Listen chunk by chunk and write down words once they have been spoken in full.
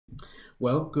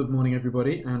Well, good morning,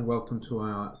 everybody, and welcome to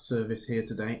our service here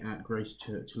today at Grace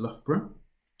Church Loughborough.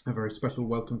 A very special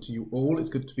welcome to you all. It's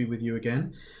good to be with you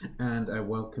again, and a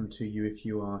welcome to you if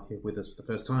you are here with us for the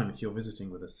first time, if you're visiting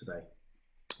with us today.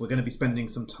 We're going to be spending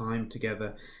some time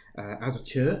together as a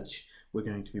church. We're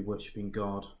going to be worshipping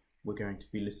God. We're going to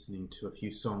be listening to a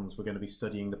few songs. We're going to be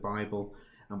studying the Bible,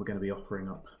 and we're going to be offering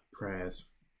up prayers.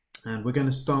 And we're going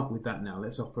to start with that now.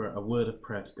 Let's offer a word of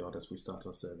prayer to God as we start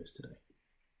our service today.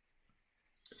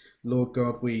 Lord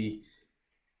God, we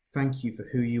thank you for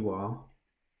who you are.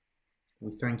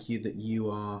 We thank you that you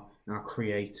are our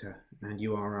creator and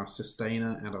you are our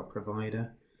sustainer and our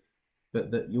provider, but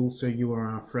that also you are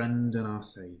our friend and our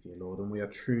saviour, Lord, and we are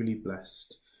truly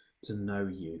blessed to know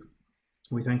you.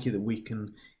 We thank you that we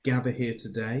can gather here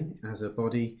today as a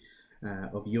body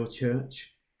of your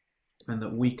church and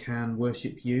that we can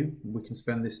worship you. We can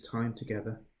spend this time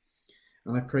together.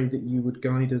 And I pray that you would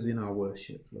guide us in our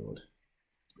worship, Lord,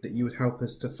 that you would help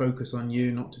us to focus on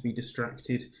you, not to be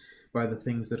distracted by the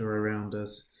things that are around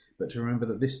us, but to remember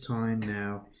that this time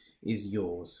now is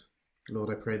yours.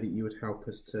 Lord, I pray that you would help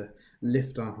us to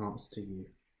lift our hearts to you,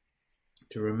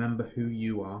 to remember who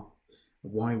you are,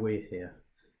 why we're here,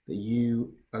 that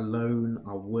you alone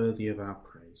are worthy of our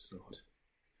praise, Lord.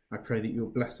 I pray that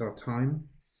you'll bless our time,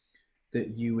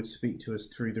 that you would speak to us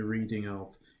through the reading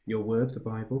of your word, the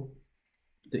Bible,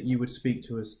 that you would speak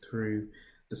to us through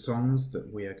the songs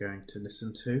that we are going to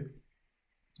listen to,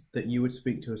 that you would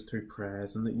speak to us through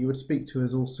prayers, and that you would speak to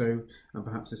us also, and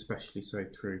perhaps especially so,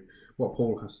 through what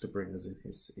Paul has to bring us in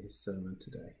his sermon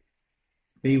today.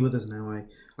 Be with us now,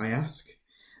 I ask.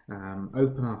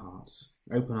 Open our hearts,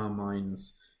 open our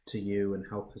minds to you, and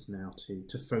help us now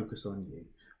to focus on you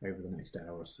over the next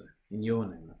hour or so. In your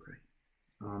name I pray.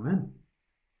 Amen.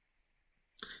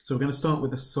 So we're going to start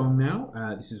with a song now.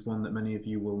 This is one that many of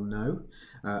you will know,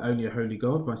 Only a Holy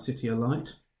God by City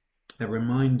Alight. A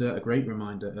great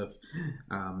reminder of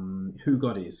who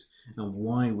God is and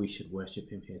why we should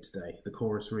worship him here today. The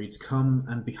chorus reads, "Come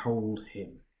and behold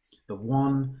him, the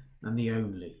one and the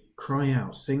only. Cry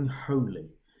out, sing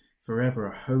holy, forever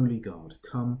a holy God.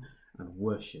 Come and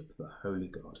worship the holy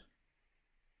God."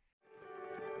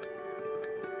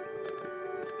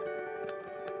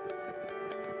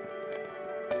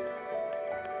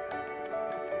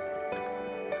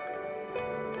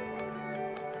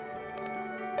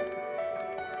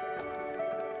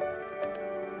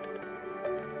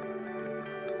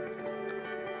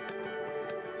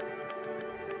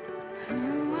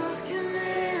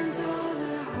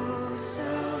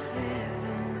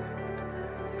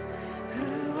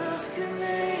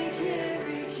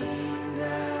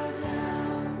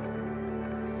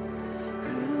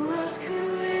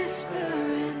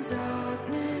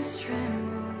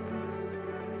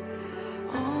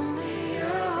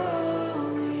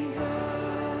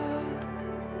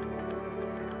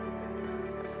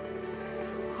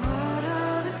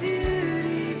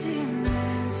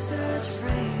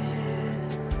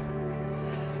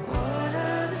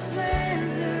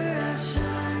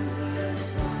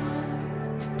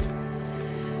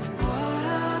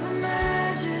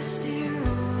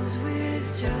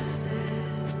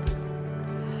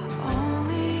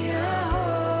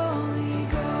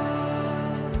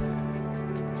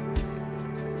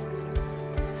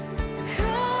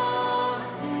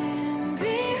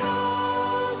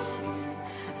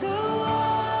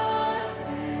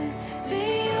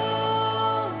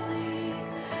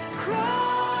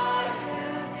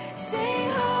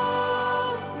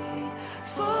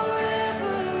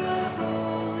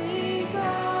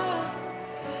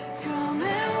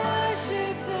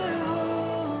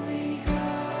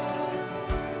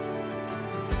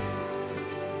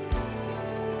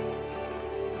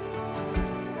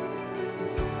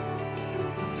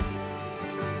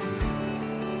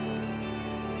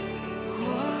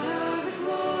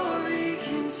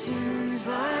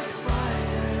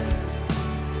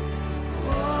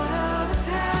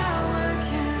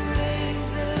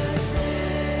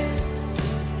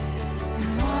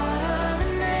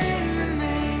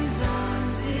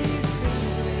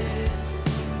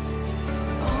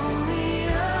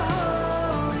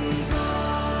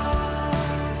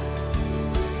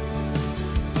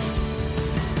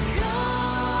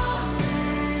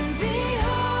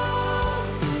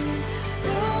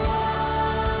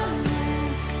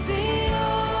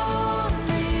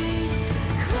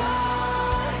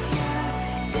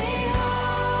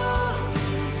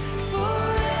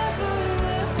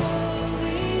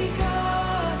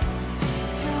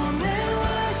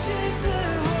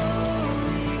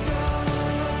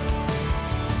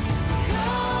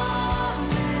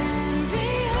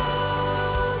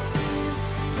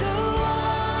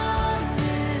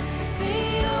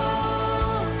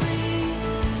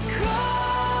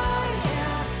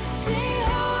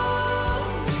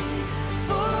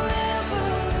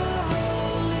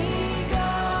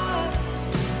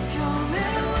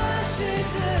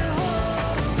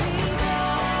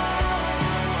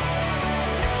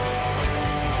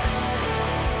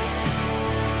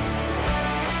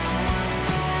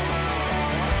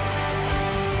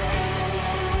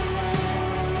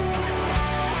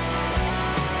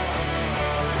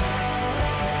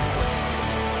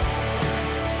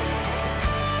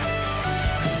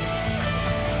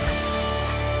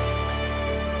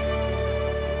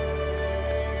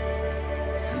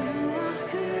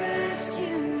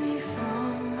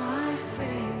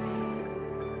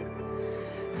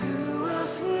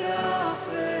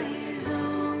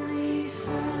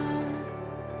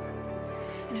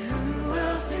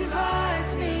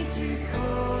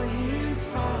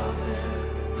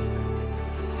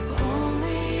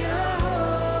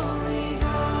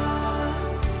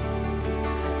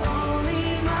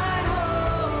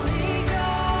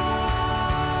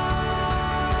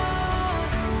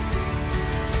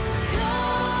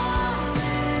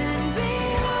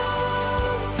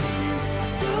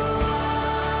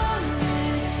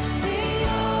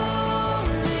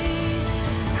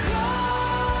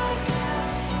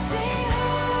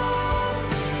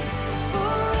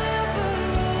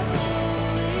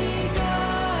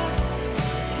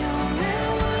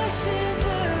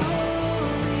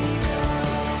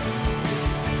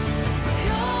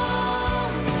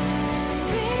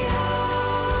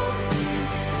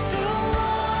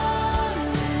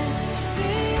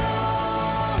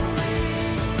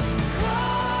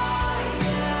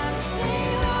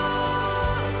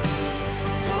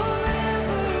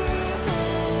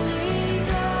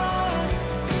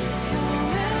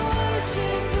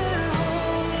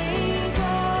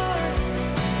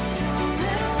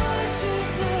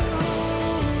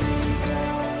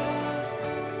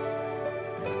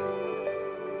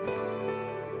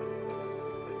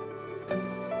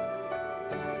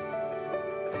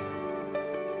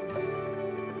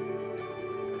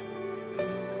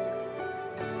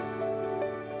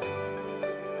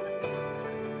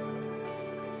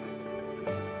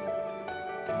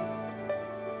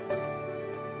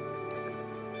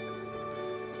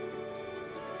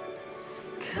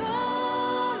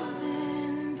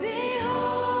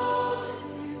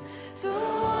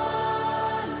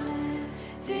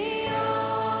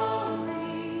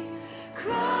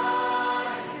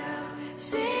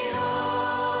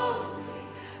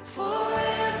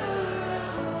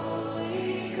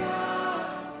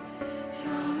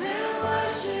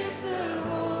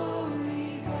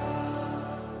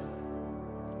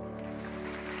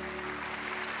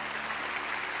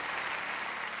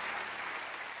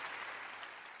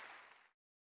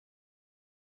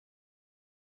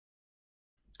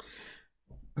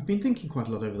 I've been thinking quite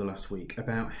a lot over the last week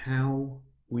about how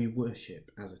we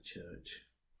worship as a church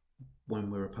when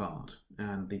we're apart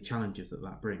and the challenges that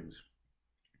that brings.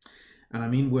 And I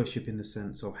mean worship in the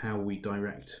sense of how we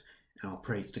direct our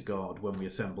praise to God when we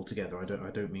assemble together.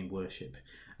 I don't mean worship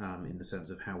in the sense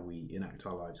of how we enact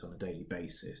our lives on a daily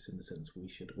basis, in the sense we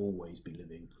should always be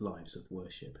living lives of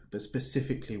worship, but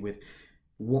specifically with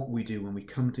what we do when we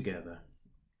come together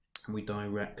and we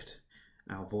direct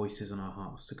our voices and our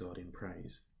hearts to God in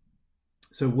praise.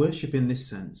 So worship in this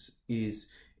sense is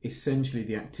essentially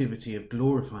the activity of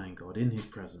glorifying God in his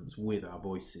presence with our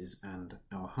voices and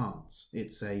our hearts.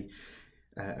 It's a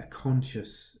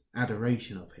conscious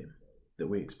adoration of him that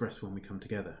we express when we come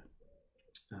together.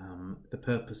 The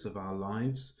purpose of our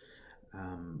lives,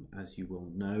 as you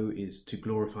will know, is to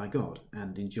glorify God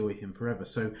and enjoy him forever.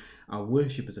 So our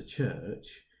worship as a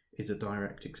church is a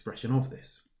direct expression of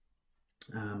this.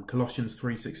 Colossians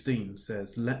 3:16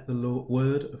 says, "Let the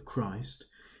word of Christ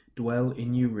dwell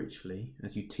in you richly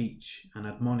as you teach and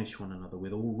admonish one another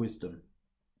with all wisdom,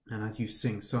 and as you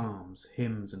sing psalms,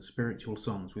 hymns and spiritual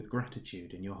songs with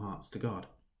gratitude in your hearts to God."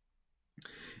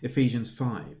 Ephesians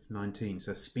 5:19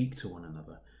 says, "Speak to one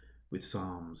another with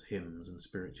psalms, hymns and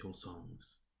spiritual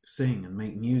songs. Sing and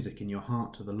make music in your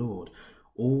heart to the Lord,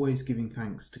 always giving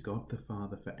thanks to God the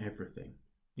Father for everything,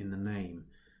 in the name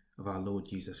of our Lord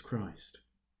Jesus Christ."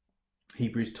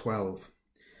 Hebrews 12,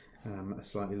 a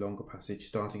slightly longer passage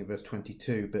starting at verse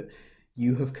 22, "But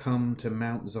you have come to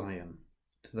Mount Zion,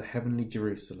 to the heavenly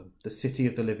Jerusalem, the city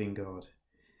of the living God.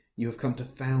 You have come to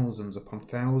thousands upon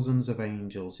thousands of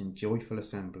angels in joyful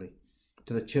assembly,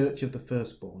 to the church of the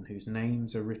firstborn whose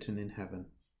names are written in heaven.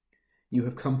 You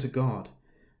have come to God,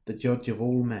 the judge of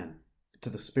all men, to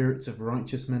the spirits of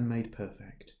righteous men made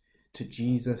perfect, to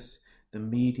Jesus, the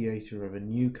mediator of a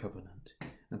new covenant,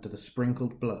 and to the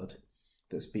sprinkled blood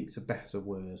that speaks a better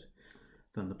word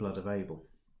than the blood of Abel."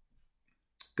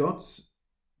 God's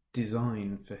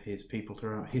design for his people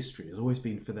throughout history has always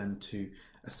been for them to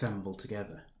assemble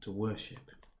together, to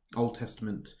worship. Old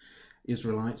Testament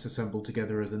Israelites assembled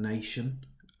together as a nation,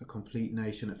 a complete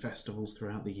nation, at festivals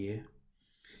throughout the year.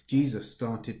 Jesus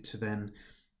started to then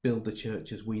build the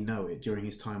church as we know it during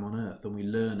his time on earth, and we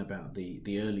learn about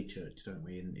the early church, don't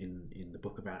we, in the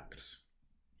book of Acts.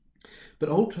 But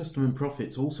Old Testament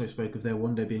prophets also spoke of there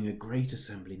one day being a great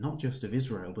assembly, not just of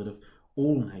Israel, but of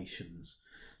all nations.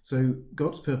 So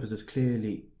God's purpose has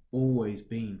clearly always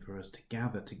been for us to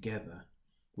gather together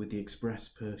with the express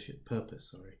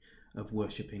purpose of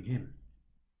worshipping him.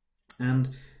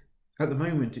 And at the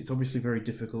moment, it's obviously very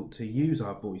difficult to use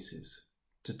our voices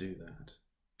to do that,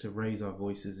 to raise our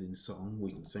voices in song.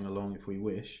 We can sing along if we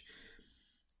wish,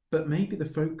 but maybe the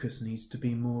focus needs to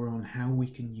be more on how we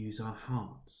can use our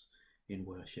hearts in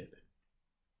worship.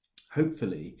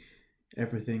 Hopefully,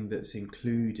 everything that's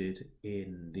included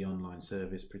in the online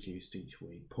service produced each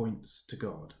week points to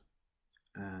God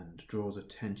and draws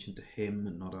attention to him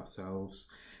and not ourselves,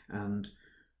 and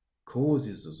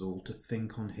causes us all to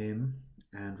think on him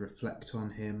and reflect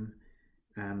on him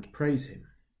and praise him.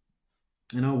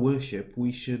 In our worship,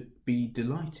 we should be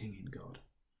delighting in God.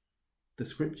 The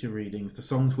scripture readings, the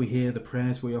songs we hear, the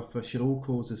prayers we offer should all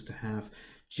cause us to have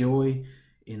joy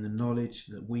in the knowledge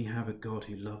that we have a God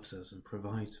who loves us and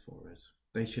provides for us.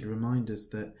 They should remind us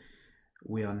that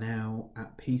we are now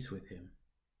at peace with him.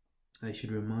 They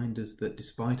should remind us that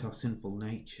despite our sinful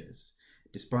natures,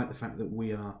 despite the fact that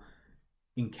we are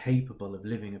incapable of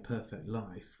living a perfect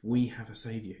life, we have a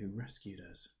Saviour who rescued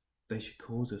us. They should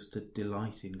cause us to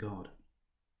delight in God.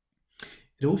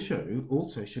 It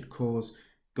also should cause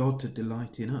God to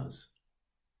delight in us.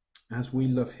 As we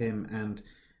love him and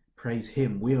praise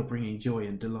him, we are bringing joy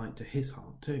and delight to his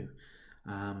heart too.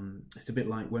 It's a bit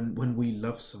like when we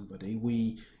love somebody,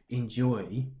 we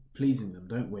enjoy pleasing them,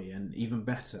 don't we? And even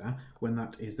better when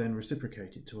that is then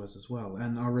reciprocated to us as well.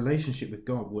 And our relationship with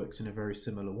God works in a very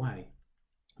similar way.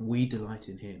 We delight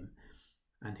in him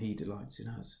and he delights in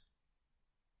us.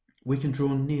 We can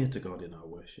draw near to God in our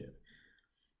worship.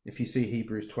 If you see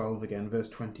Hebrews 12 again, verse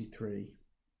 23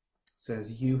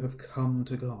 says, "You have come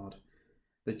to God,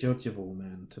 the judge of all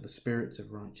men, to the spirits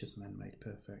of righteous men made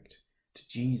perfect, to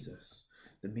Jesus,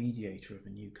 the mediator of a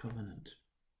new covenant."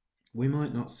 We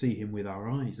might not see him with our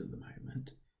eyes at the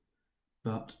moment,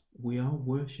 but we are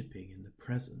worshipping in the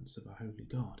presence of a holy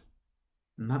God.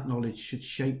 And that knowledge should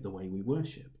shape the way we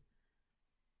worship.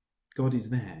 God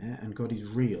is there, and God is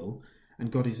real,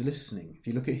 and God is listening. If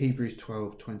you look at Hebrews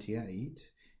 12:28,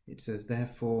 it says,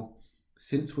 "Therefore,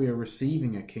 since we are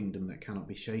receiving a kingdom that cannot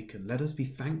be shaken, let us be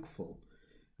thankful,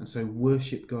 and so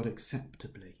worship God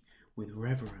acceptably with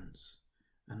reverence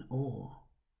and awe."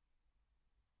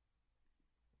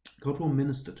 God will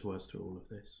minister to us through all of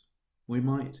this. We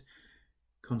might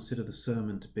consider the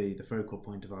sermon to be the focal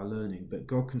point of our learning, but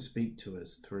God can speak to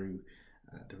us through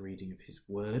the reading of his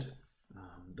word,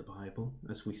 the Bible,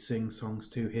 as we sing songs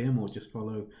to him or just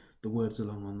follow the words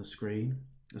along on the screen,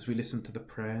 as we listen to the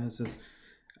prayers, as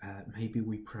maybe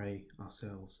we pray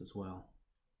ourselves as well.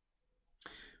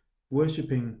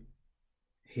 Worshipping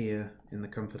here in the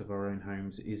comfort of our own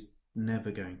homes is never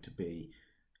going to be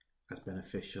as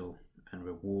beneficial and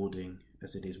rewarding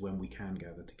as it is when we can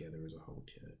gather together as a whole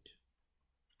church.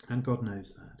 And God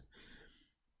knows that.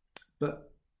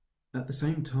 But at the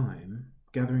same time,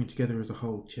 gathering together as a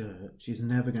whole church is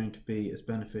never going to be as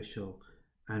beneficial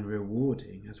and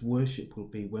rewarding as worship will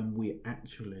be when we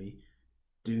actually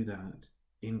do that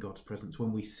in God's presence,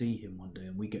 when we see him one day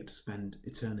and we get to spend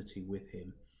eternity with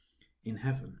him in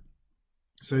heaven.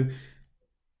 So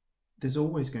there's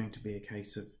always going to be a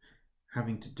case of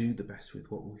having to do the best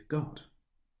with what we've got.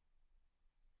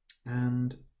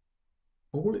 And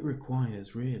all it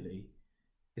requires really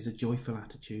is a joyful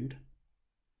attitude,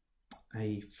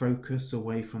 a focus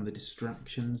away from the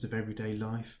distractions of everyday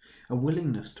life, a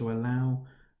willingness to allow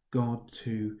God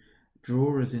to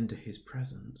draw us into his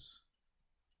presence,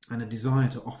 and a desire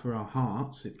to offer our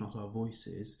hearts, if not our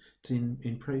voices,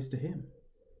 in praise to him.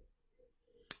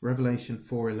 Revelation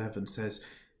 4:11 says,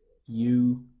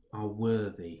 "You are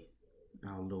worthy,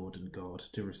 our Lord and God,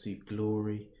 to receive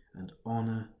glory and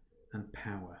honour and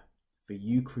power, for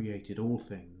you created all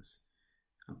things,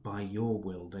 and by your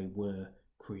will they were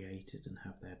created and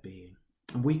have their being."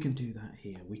 And we can do that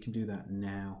here. We can do that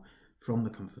now from the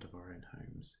comfort of our own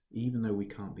homes. Even though we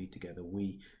can't be together,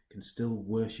 we can still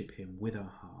worship him with our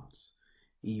hearts,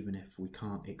 even if we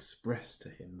can't express to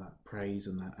him that praise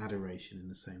and that adoration in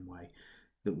the same way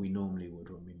that we normally would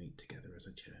when we meet together as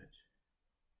a church.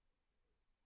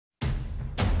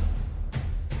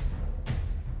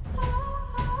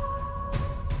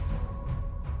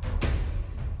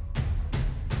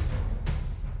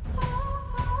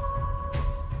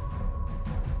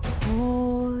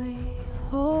 Holy,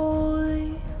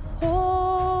 holy,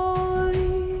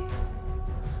 holy,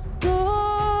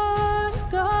 Lord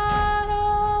God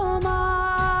Almighty.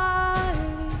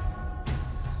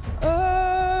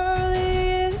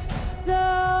 Early in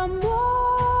the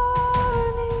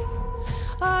morning,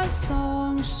 our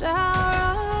song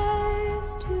shall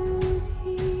rise to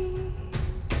thee.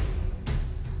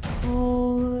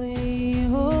 Holy,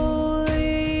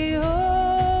 holy,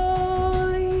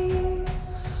 holy,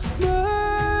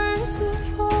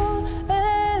 merciful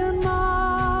and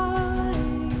mighty,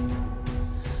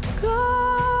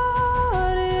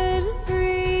 God in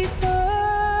three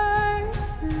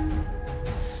persons,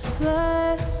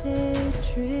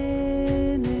 blessed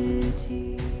Trinity.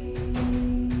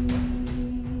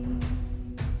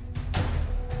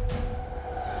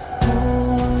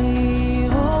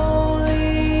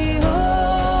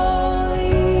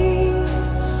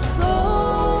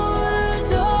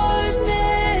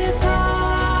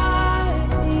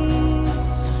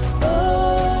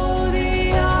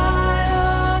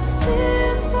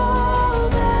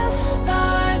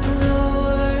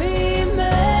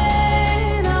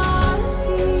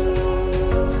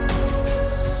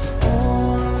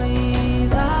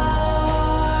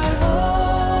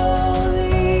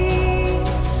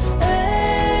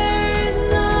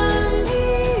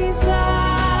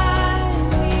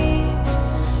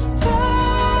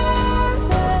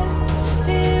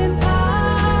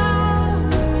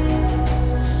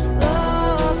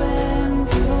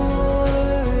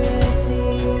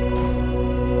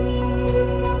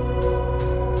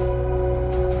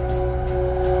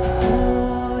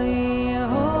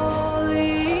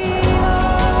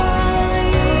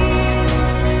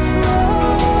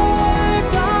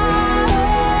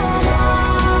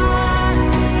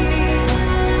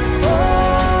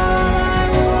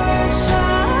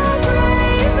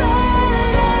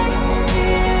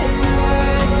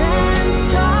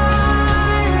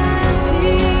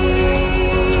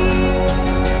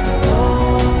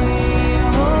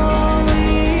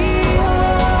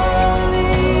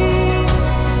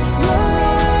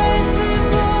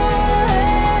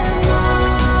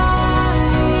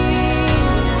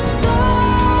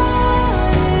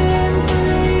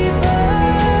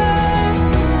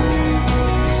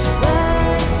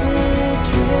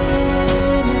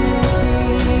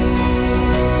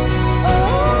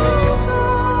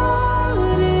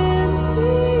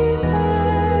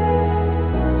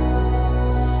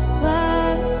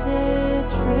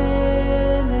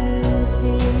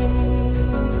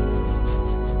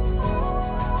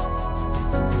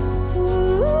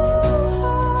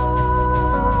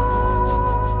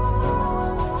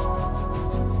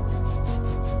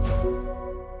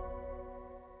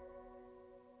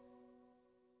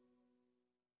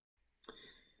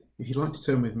 If you'd like to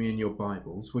turn with me in your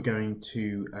Bibles, we're going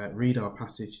to read our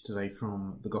passage today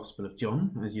from the Gospel of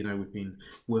John. As you know, we've been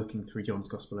working through John's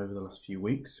Gospel over the last few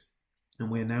weeks,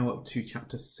 and we're now up to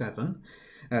chapter 7.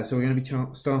 So we're going to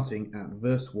be starting at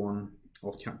verse 1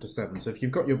 of chapter 7. So if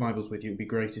you've got your Bibles with you, it would be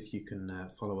great if you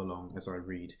can follow along as I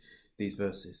read these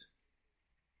verses.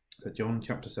 So John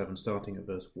chapter 7, starting at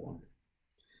verse 1.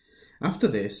 After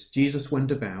this, Jesus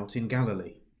went about in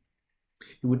Galilee.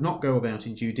 He would not go about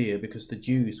in Judea because the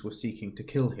Jews were seeking to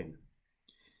kill him.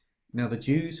 Now the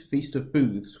Jews' feast of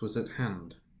booths was at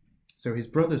hand. So his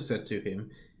brothers said to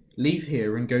him, "Leave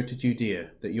here and go to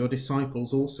Judea, that your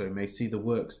disciples also may see the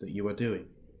works that you are doing.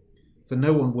 For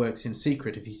no one works in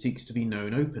secret if he seeks to be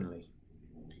known openly.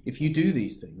 If you do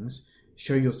these things,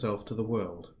 show yourself to the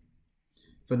world."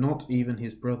 For not even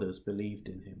his brothers believed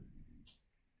in him.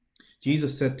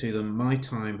 Jesus said to them, "My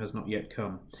time has not yet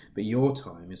come, but your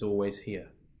time is always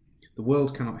here. The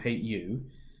world cannot hate you,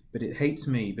 but it hates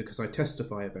me because I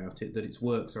testify about it that its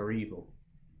works are evil.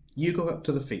 You go up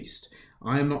to the feast.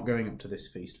 I am not going up to this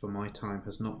feast, for my time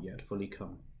has not yet fully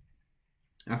come."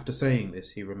 After saying this,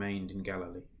 he remained in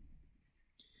Galilee.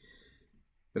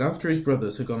 But after his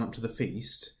brothers had gone up to the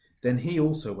feast, then he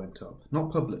also went up,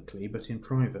 not publicly, but in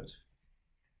private.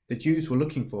 The Jews were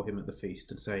looking for him at the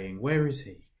feast and saying, "Where is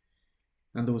he?"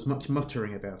 And there was much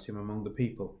muttering about him among the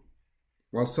people.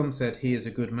 While some said, "He is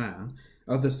a good man,"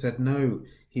 others said, "No,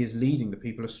 he is leading the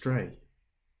people astray."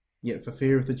 Yet for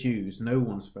fear of the Jews, no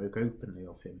one spoke openly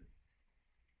of him.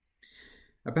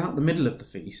 About the middle of the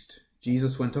feast,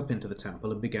 Jesus went up into the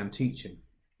temple and began teaching.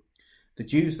 The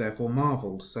Jews therefore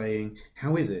marvelled, saying,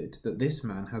 "How is it that this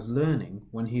man has learning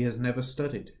when he has never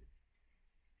studied?"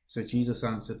 So Jesus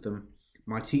answered them,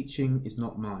 "My teaching is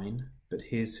not mine, but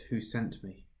his who sent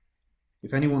me.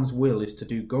 If anyone's will is to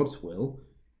do God's will,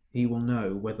 he will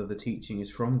know whether the teaching is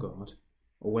from God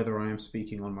or whether I am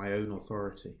speaking on my own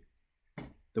authority.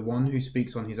 The one who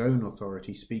speaks on his own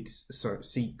authority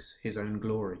seeks his own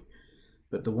glory,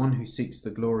 but the one who seeks the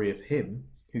glory of him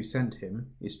who sent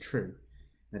him is true,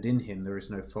 and in him there is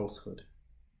no falsehood.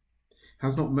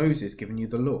 Has not Moses given you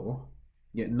the law?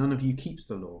 Yet none of you keeps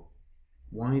the law.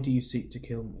 Why do you seek to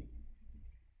kill me?"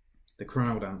 The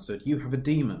crowd answered, "You have a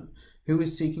demon. Who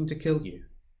is seeking to kill you?"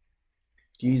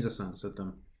 Jesus answered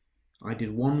them, "I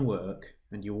did one work,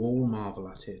 and you all marvel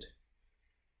at it.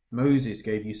 Moses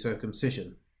gave you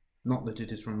circumcision, not that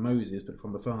it is from Moses, but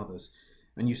from the fathers,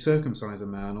 and you circumcise a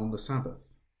man on the Sabbath.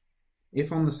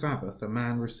 If on the Sabbath a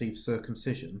man receives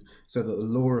circumcision, so that the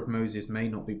law of Moses may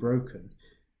not be broken,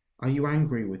 are you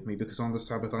angry with me because on the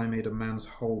Sabbath I made a man's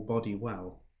whole body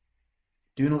well?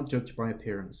 Do not judge by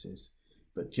appearances,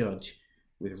 but judge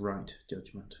with right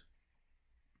judgment."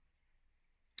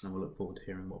 And we'll look forward to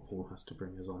hearing what Paul has to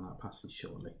bring us on that passage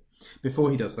shortly. Before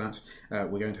he does that,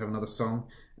 we're going to have another song,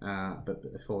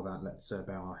 but before that, let's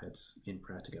bow our heads in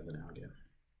prayer together now again.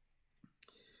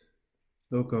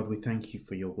 Lord God, we thank you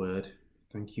for your word.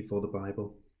 Thank you for the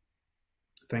Bible.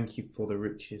 Thank you for the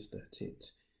riches that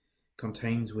it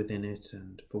contains within it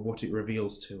and for what it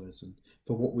reveals to us and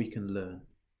for what we can learn.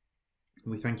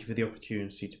 We thank you for the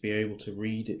opportunity to be able to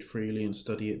read it freely and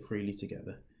study it freely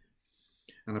together.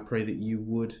 And I pray that you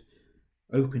would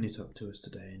open it up to us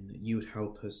today and that you would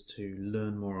help us to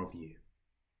learn more of you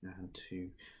and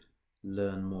to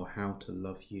learn more how to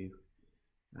love you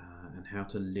and how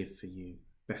to live for you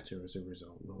better as a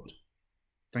result, Lord.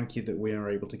 Thank you that we are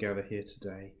able to gather here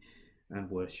today and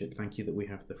worship. Thank you that we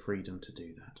have the freedom to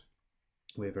do that.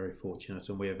 We're very fortunate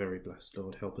and we are very blessed,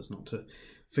 Lord. Help us not to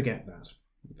forget that.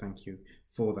 Thank you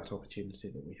for that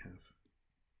opportunity that we have.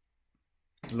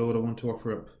 Lord, I want to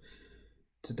offer up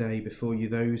today before you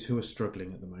those who are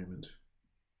struggling at the moment.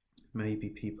 Maybe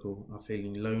people are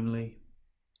feeling lonely.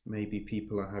 Maybe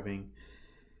people are having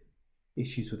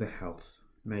issues with their health.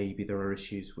 Maybe there are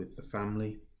issues with the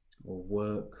family or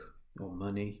work or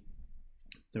money.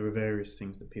 There are various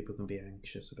things that people can be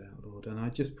anxious about, Lord. And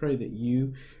I just pray that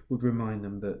you would remind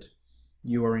them that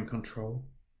you are in control,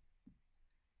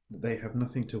 that they have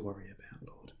nothing to worry about,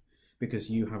 Lord,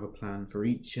 because you have a plan for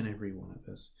each and every one of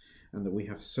us, and that we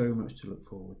have so much to look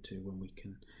forward to when we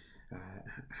can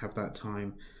have that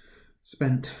time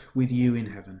spent with you in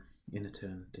heaven in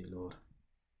eternity, Lord.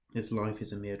 This life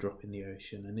is a mere drop in the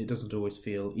ocean, and it doesn't always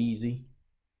feel easy.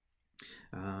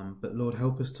 But Lord,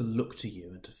 help us to look to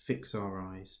you and to fix our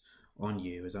eyes on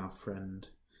you as our friend,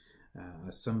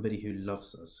 as somebody who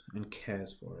loves us and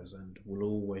cares for us and will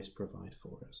always provide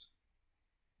for us.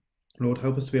 Lord,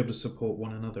 help us to be able to support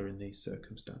one another in these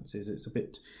circumstances. It's a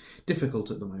bit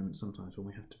difficult at the moment sometimes when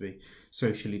we have to be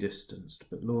socially distanced.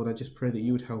 But Lord, I just pray that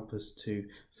you would help us to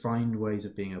find ways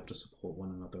of being able to support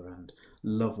one another and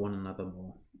love one another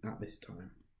more at this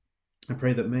time. I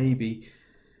pray that maybe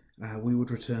we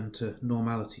would return to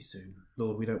normality soon.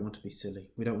 Lord, we don't want to be silly.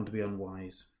 We don't want to be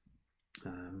unwise.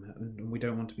 And we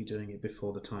don't want to be doing it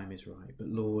before the time is right. But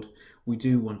Lord, we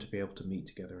do want to be able to meet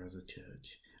together as a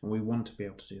church. And we want to be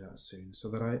able to do that soon. So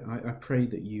that I pray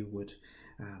that you would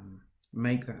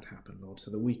make that happen, Lord,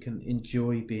 so that we can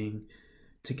enjoy being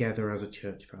together as a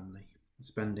church family,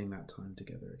 spending that time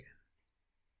together again.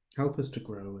 Help us to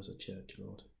grow as a church,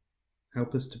 Lord.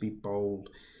 Help us to be bold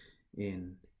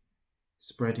in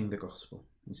spreading the gospel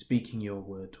and speaking your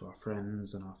word to our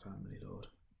friends and our family, Lord.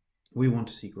 We want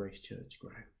to see Grace Church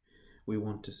grow. We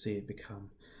want to see it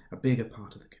become a bigger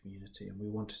part of the community, and we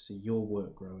want to see your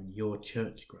work grow and your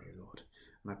church grow, Lord.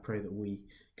 And I pray that we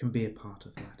can be a part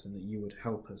of that, and that you would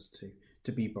help us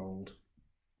to be bold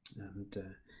and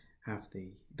have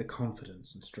the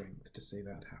confidence and strength to see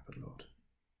that happen, Lord.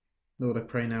 Lord, I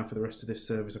pray now for the rest of this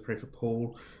service. I pray for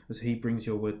Paul as he brings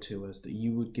your word to us, that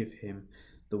you would give him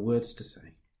the words to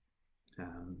say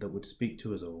that would speak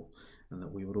to us all, and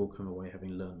that we would all come away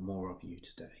having learned more of you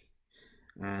today.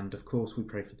 And of course, we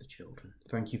pray for the children.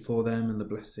 Thank you for them and the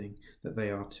blessing that they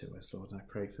are to us, Lord. And I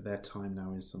pray for their time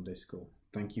now in Sunday school.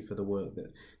 Thank you for the work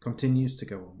that continues to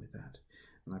go on with that.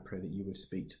 And I pray that you would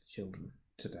speak to the children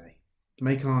today.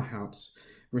 Make our hearts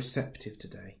receptive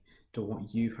today to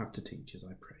what you have to teach us,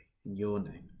 I pray. In your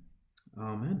name.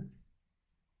 Amen.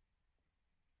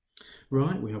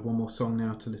 Right, we have one more song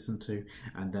now to listen to,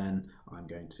 and then I'm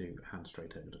going to hand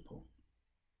straight over to Paul.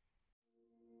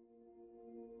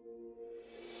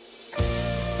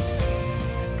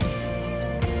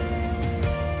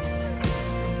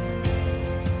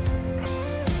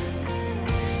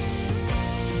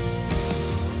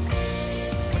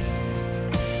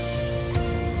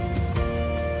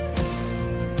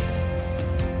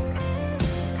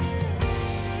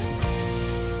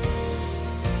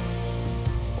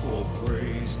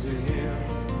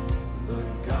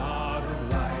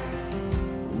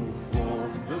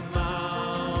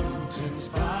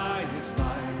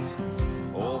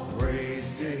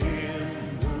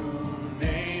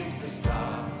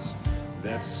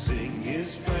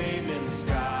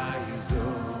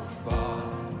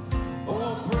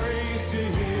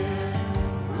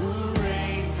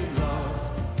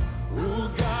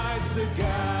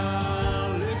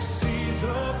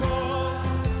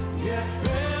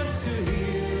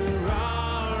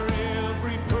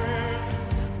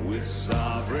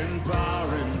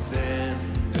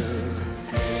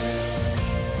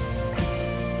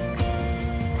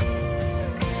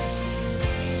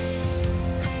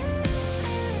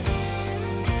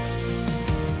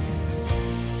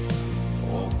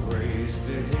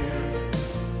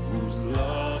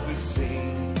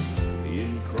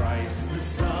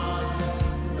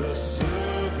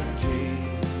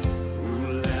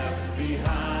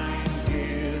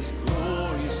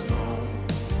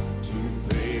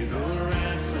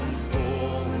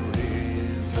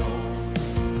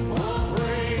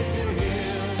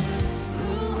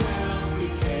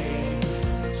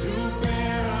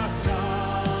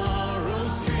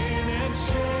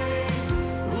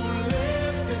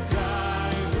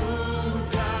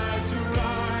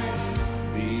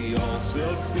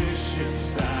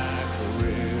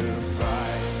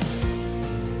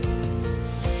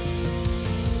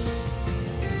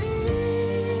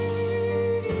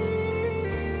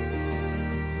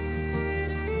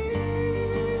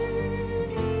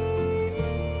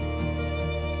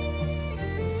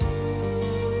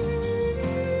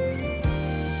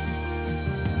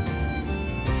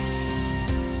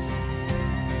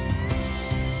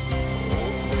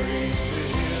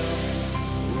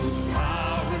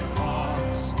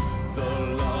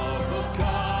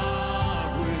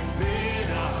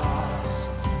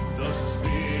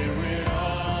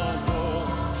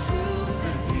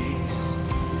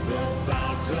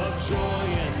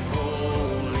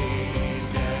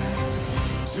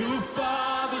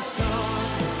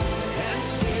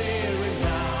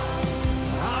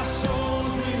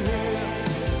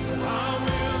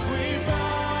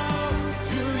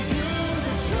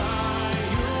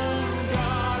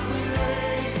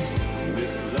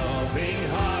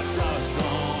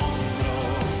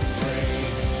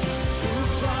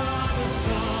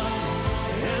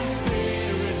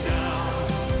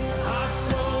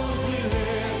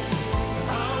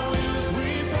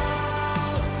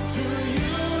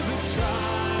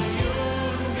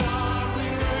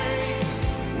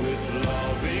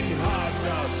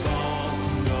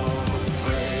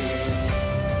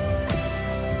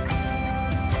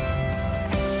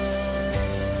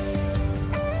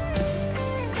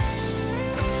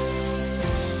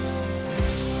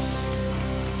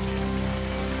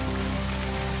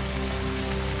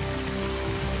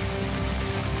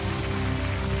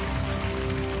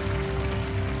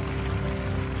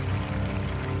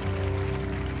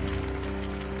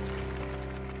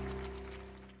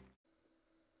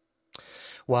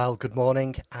 Well, good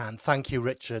morning, and thank you,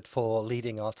 Richard, for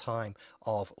leading our time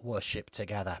of worship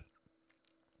together.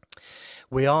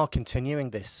 We are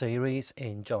continuing this series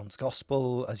in John's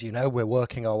Gospel. As you know, we're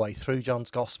working our way through John's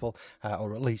Gospel,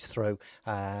 or at least through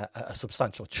a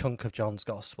substantial chunk of John's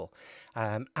Gospel.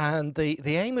 And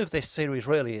the aim of this series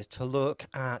really is to look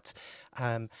at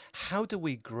how do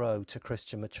we grow to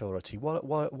Christian maturity? What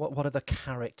are the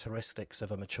characteristics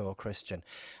of a mature Christian?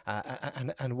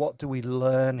 And what do we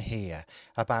learn here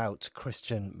about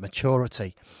Christian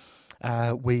maturity?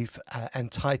 We've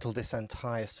entitled this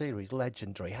entire series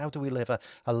Legendary. How do we live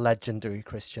a legendary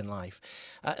Christian life?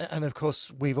 And of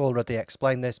course, we've already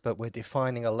explained this, but we're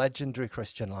defining a legendary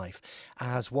Christian life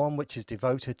as one which is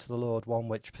devoted to the Lord, one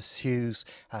which pursues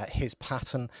his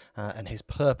pattern and his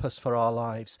purpose for our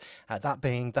lives, that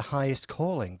being the highest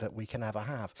calling that we can ever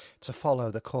have, to follow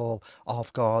the call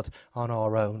of God on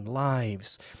our own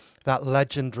lives. That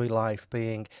legendary life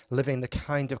being living the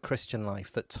kind of Christian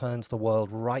life that turns the world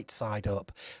right side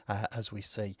up, as we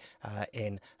see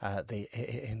in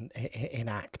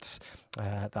Acts,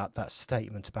 that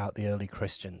statement about the early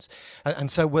Christians.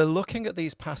 And so we're looking at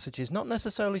these passages not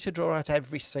necessarily to draw out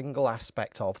every single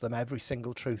aspect of them, every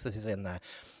single truth that is in there,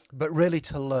 but really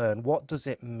to learn what does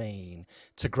it mean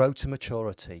to grow to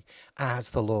maturity as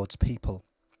the Lord's people.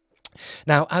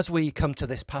 Now, as we come to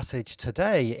this passage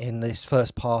today in this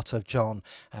first part of John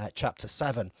chapter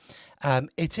 7,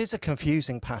 it is a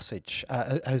confusing passage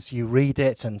as you read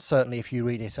it, and certainly if you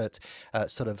read it at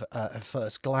sort of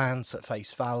first glance, at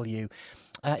face value.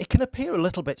 It can appear a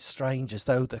little bit strange, as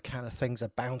though the kind of things are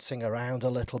bouncing around a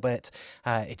little bit.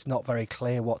 It's not very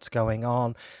clear what's going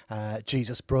on.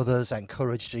 Jesus' brothers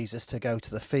encourage Jesus to go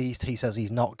to the feast. He says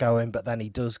he's not going, but then he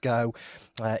does go.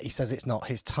 He says it's not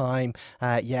his time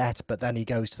yet, but then he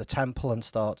goes to the temple and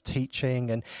starts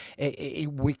teaching. And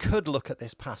we could look at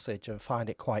this passage and find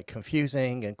it quite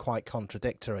confusing and quite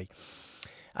contradictory.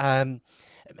 And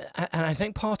I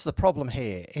think part of the problem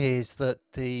here is that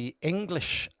the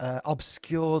English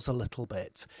obscures a little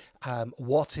bit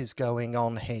what is going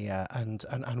on here and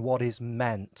what is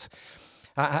meant.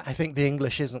 I think the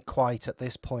English isn't quite at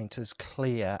this point as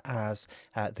clear as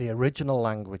the original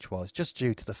language was, just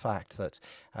due to the fact that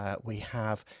we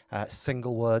have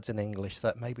single words in English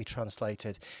that may be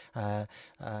translated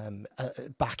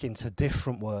back into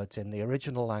different words in the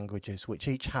original languages, which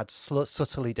each had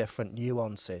subtly different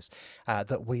nuances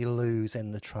that we lose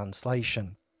in the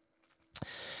translation.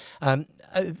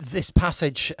 This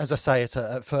passage, as I say,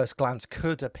 at first glance,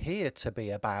 could appear to be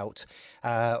about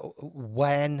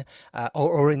when,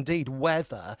 or indeed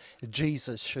whether,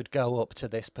 Jesus should go up to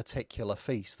this particular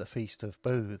feast, the Feast of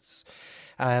Booths.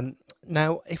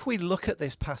 Now, if we look at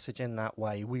this passage in that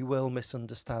way, we will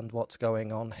misunderstand what's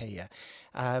going on here.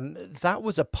 That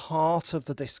was a part of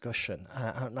the discussion.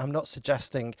 I'm not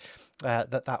suggesting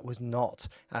that was not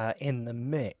in the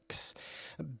mix,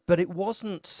 but it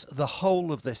wasn't the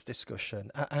whole of this discussion.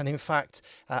 And in fact,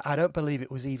 I don't believe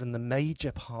it was even the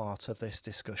major part of this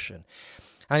discussion.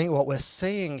 I think what we're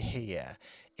seeing here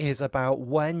is about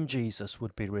when Jesus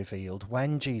would be revealed,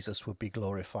 when Jesus would be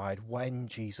glorified, when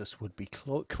Jesus would be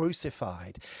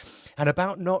crucified, and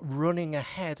about not running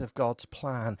ahead of God's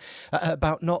plan,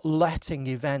 about not letting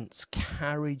events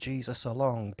carry Jesus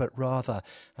along, but rather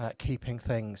keeping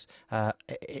things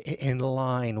in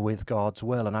line with God's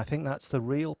will. And I think that's the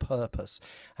real purpose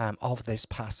of this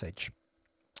passage.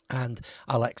 And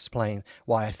I'll explain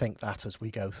why I think that as we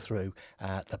go through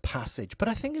the passage. But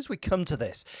I think as we come to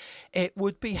this, it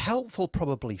would be helpful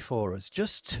probably for us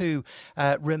just to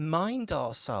remind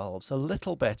ourselves a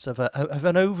little bit of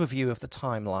an overview of the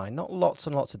timeline, not lots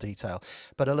and lots of detail,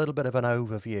 but a little bit of an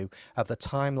overview of the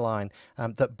timeline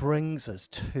that brings us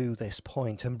to this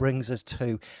point and brings us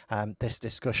to this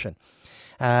discussion.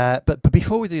 But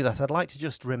before we do that, I'd like to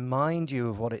just remind you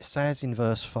of what it says in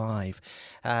verse 5.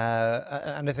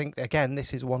 And I think, again,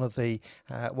 this is one of the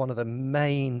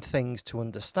main things to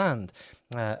understand,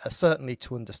 certainly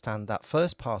to understand that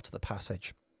first part of the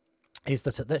passage. Is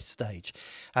that at this stage,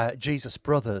 Jesus'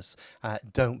 brothers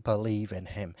don't believe in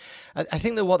him. I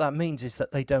think that what that means is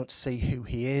that they don't see who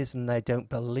he is, and they don't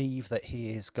believe that he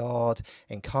is God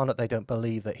incarnate. They don't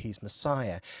believe that he's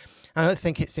Messiah. I don't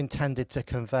think it's intended to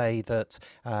convey that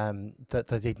that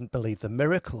they didn't believe the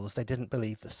miracles, they didn't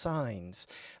believe the signs.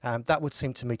 That would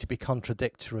seem to me to be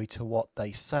contradictory to what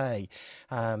they say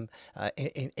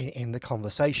in the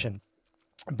conversation.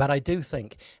 But I do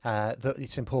think that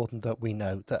it's important that we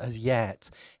note that as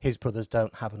yet his brothers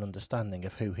don't have an understanding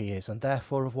of who he is and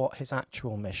therefore of what his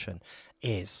actual mission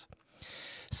is.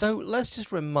 So let's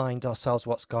just remind ourselves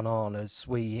what's gone on as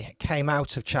we came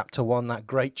out of chapter 1, that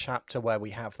great chapter where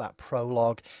we have that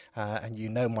prologue, and you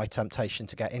know my temptation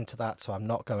to get into that, so I'm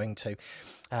not going to.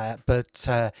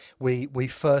 But we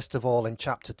first of all in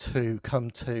chapter 2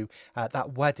 come to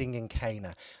that wedding in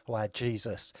Cana where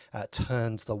Jesus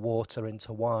turns the water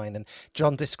into wine. And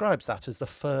John describes that as the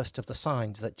first of the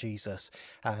signs that Jesus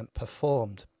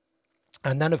performed.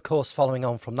 And then, of course, following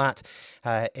on from that,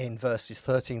 in verses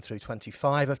 13 through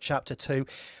 25 of chapter 2,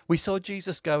 we saw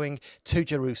Jesus going to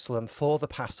Jerusalem for the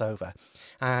Passover.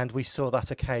 And we saw that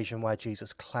occasion where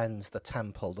Jesus cleansed the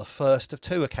temple, the first of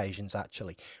two occasions,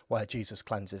 actually, where Jesus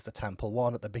cleanses the temple,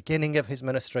 one at the beginning of his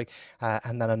ministry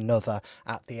and then another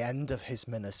at the end of his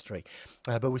ministry.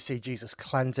 But we see Jesus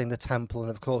cleansing the temple.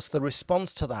 And, of course, the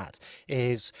response to that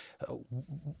is,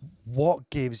 what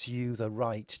gives you the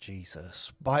right,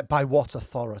 Jesus? By what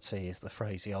authority is the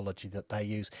phraseology that they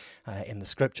use in the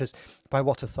scriptures? By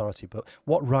what authority? But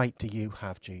what right do you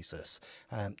have, Jesus,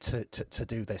 to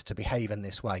do this, to behave in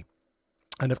this way?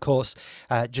 And of course,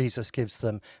 Jesus gives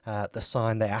them the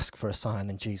sign. They ask for a sign,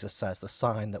 and Jesus says the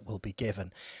sign that will be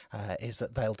given is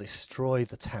that they'll destroy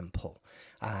the temple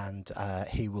and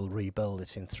he will rebuild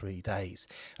it in 3 days.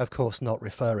 Of course, not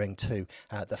referring to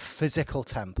the physical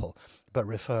temple, but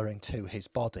referring to his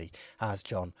body, as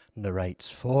John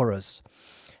narrates for us.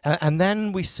 And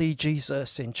then we see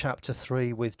Jesus in chapter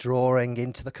 3 withdrawing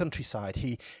into the countryside.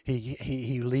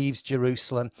 He leaves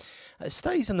Jerusalem,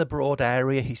 stays in the broad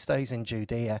area, he stays in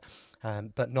Judea,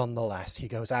 but nonetheless he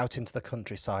goes out into the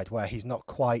countryside where he's not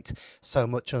quite so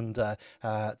much under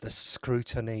the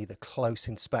scrutiny, the close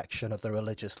inspection of the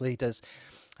religious leaders,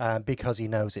 because he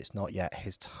knows it's not yet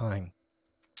his time.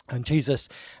 And Jesus,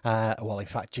 in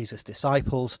fact, Jesus'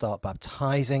 disciples start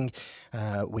baptizing.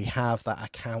 We have that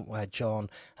account where John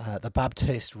the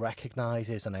Baptist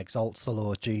recognizes and exalts the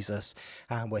Lord Jesus.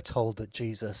 And we're told that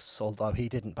Jesus, although he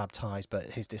didn't baptize,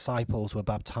 but his disciples were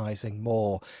baptizing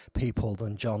more people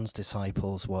than John's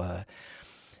disciples were.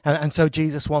 And so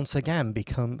Jesus once again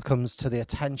comes to the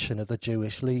attention of the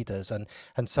Jewish leaders.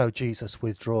 And so Jesus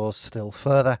withdraws still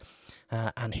further.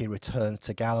 And he returns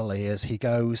to Galilee as he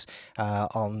goes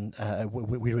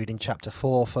we read in chapter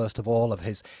 4, first of all, of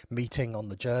his meeting on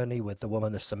the journey with the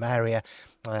woman of Samaria.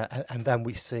 And then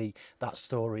we see that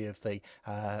story of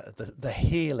the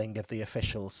healing of the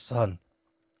official's son.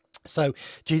 So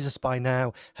Jesus by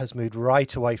now has moved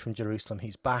right away from Jerusalem.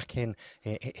 He's back in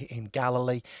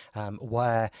Galilee,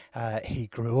 where he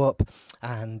grew up,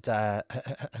 and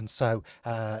so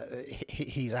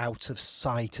he's out of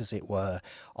sight, as it were,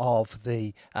 of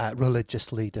the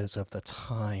religious leaders of the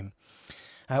time.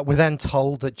 We're then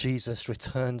told that Jesus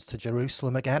returns to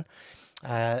Jerusalem again.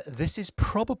 This is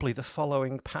probably the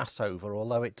following Passover,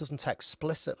 although it doesn't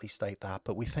explicitly state that,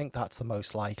 but we think that's the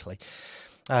most likely.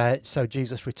 So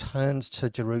Jesus returns to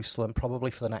Jerusalem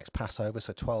probably for the next Passover,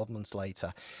 so 12 months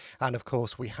later. And of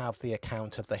course, we have the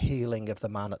account of the healing of the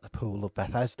man at the pool of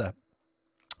Bethesda.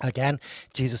 Again,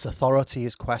 Jesus' authority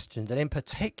is questioned, and in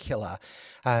particular,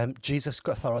 Jesus'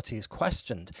 authority is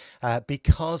questioned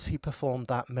because he performed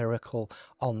that miracle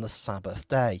on the Sabbath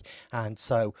day. And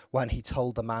so when he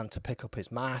told the man to pick up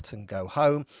his mat and go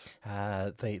home,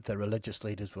 the religious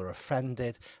leaders were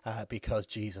offended because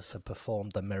Jesus had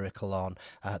performed the miracle on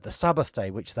the Sabbath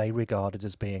day, which they regarded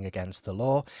as being against the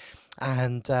law.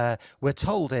 And we're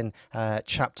told in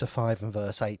chapter 5 and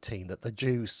verse 18 that the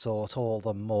Jews sought all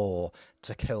the more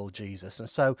to kill Jesus. And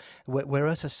so we're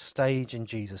at a stage in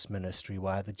Jesus' ministry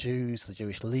where the Jews, the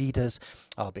Jewish leaders,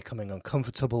 are becoming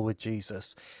uncomfortable with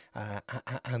Jesus,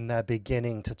 and they're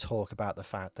beginning to talk about the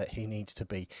fact that he needs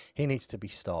to be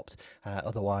stopped.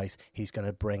 Otherwise, he's going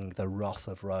to bring the wrath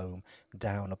of Rome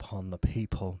down upon the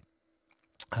people.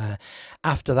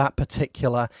 After that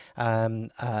particular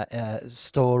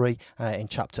story in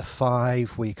chapter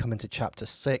 5, we come into chapter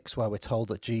 6, where we're told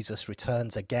that Jesus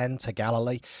returns again to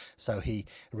Galilee. So he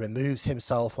removes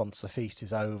himself once the feast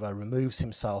is over, removes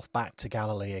himself back to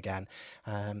Galilee again,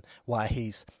 where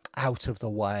he's out of the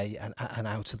way and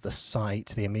out of the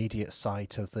sight, the immediate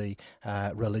sight of the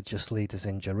religious leaders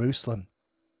in Jerusalem.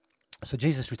 So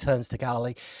Jesus returns to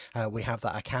Galilee. We have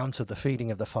that account of the feeding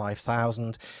of the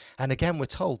 5,000. And again, we're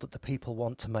told that the people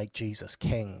want to make Jesus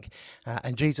king.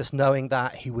 And Jesus, knowing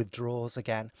that, he withdraws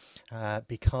again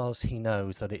because he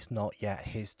knows that it's not yet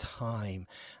his time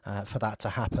for that to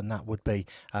happen. That would be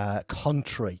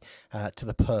contrary to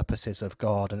the purposes of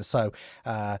God. And so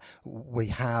we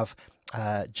have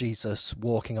Jesus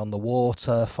walking on the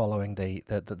water following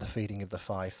the feeding of the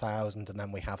 5,000, and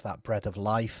then we have that bread of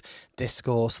life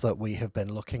discourse that we have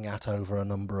been looking at over a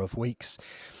number of weeks.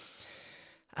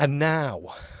 And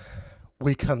now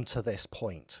we come to this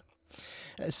point.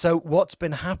 So what's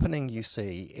been happening, you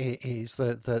see, is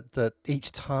that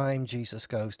each time Jesus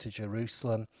goes to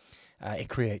Jerusalem, it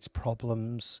creates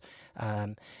problems,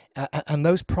 and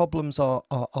those problems are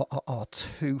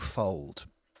twofold.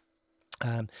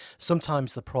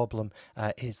 Sometimes the problem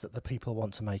is that the people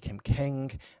want to make him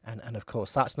king, and of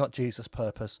course that's not Jesus'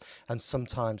 purpose, and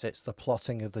sometimes it's the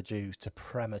plotting of the Jews to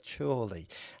prematurely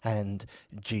end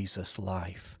Jesus'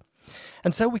 life.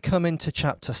 And so we come into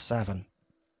chapter 7.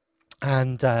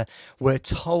 And we're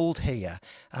told here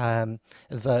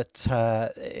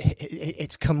that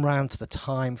it's come round to the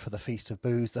time for the Feast of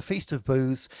Booths. The Feast of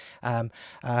Booths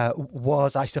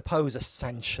was, I suppose,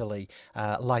 essentially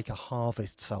like a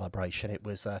harvest celebration. It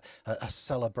was a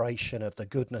celebration of the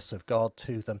goodness of God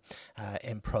to them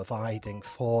in providing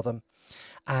for them.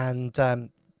 And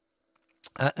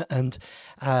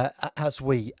as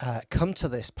we come to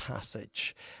this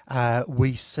passage,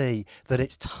 we see that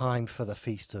it's time for the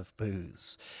Feast of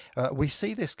Booths. We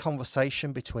see this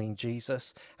conversation between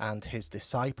Jesus and his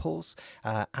disciples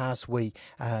as we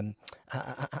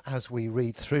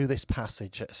read through this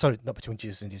passage. Sorry, not between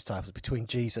Jesus and his disciples, between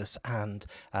Jesus and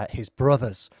his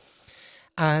brothers.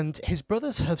 And his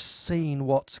brothers have seen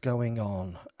what's going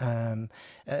on.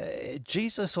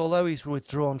 Jesus, although he's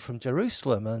withdrawn from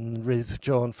Jerusalem and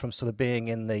withdrawn from sort of being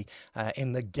in the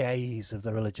gaze of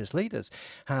the religious leaders,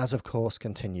 has of course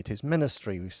continued his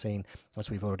ministry. We've seen, as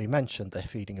we've already mentioned, the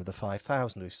feeding of the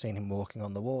 5,000. We've seen him walking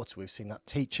on the water. We've seen that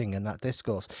teaching and that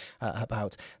discourse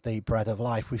about the bread of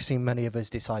life. We've seen many of his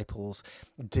disciples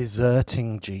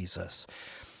deserting Jesus.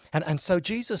 And so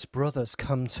Jesus' brothers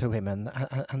come to him and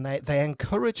they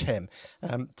encourage him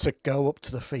to go up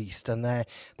to the feast. And they're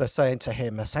saying to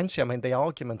him, essentially, I mean, the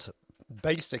argument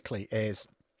basically is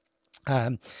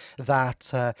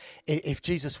that if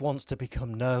Jesus wants to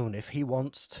become known, if he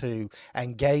wants to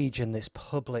engage in this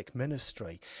public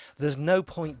ministry, there's no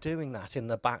point doing that in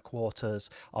the backwaters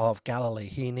of Galilee.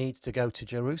 He needs to go to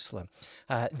Jerusalem.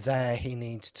 There he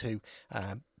needs to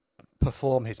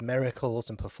perform his miracles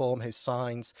and perform his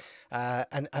signs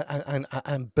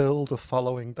and build a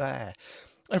following there.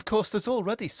 Of course, there's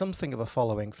already something of a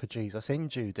following for Jesus in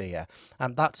Judea,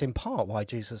 and that's in part why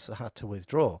Jesus had to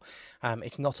withdraw.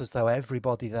 It's not as though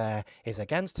everybody there is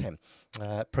against him.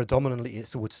 Predominantly,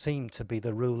 it would seem to be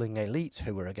the ruling elite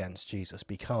who were against Jesus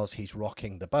because he's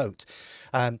rocking the boat.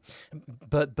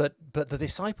 But the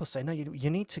disciples say, no, you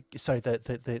need to. Sorry,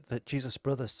 the Jesus'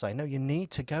 brothers say, no, you need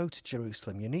to go to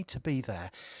Jerusalem. You need to be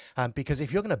there, because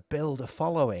if you're going to build a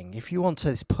following, if you want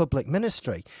this public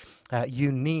ministry,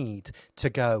 you need to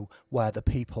go where the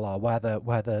people are, where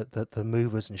the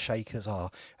movers and shakers are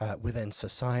within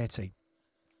society.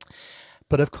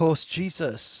 But of course,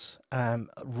 Jesus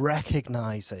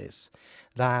recognizes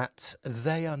that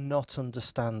they are not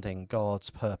understanding God's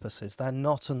purposes. They're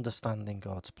not understanding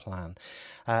God's plan.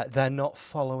 They're not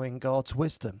following God's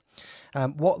wisdom.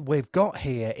 What we've got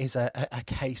here is a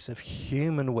case of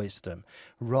human wisdom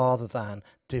rather than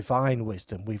divine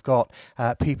wisdom. We've got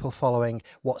people following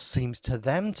what seems to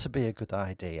them to be a good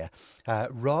idea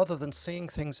rather than seeing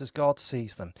things as God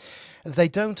sees them. They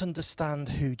don't understand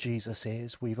who Jesus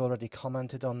is. We've already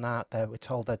commented on that. We're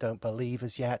told they don't believe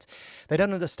as yet. They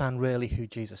don't understand really who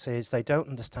Jesus is. They don't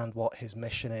understand what his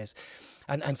mission is.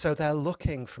 And so they're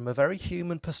looking from a very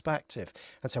human perspective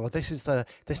and say, well,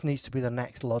 this needs to be the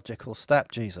next logical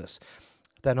step, Jesus.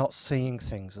 They're not seeing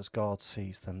things as God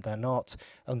sees them. They're not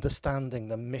understanding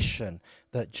the mission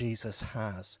that Jesus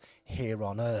has here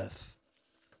on earth.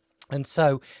 And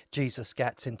so Jesus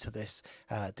gets into this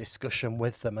discussion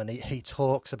with them, and he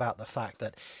talks about the fact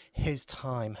that his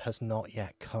time has not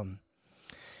yet come.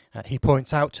 He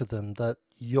points out to them that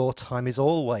your time is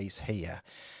always here.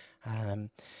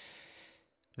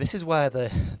 This is where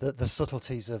the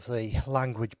subtleties of the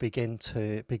language begin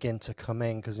to come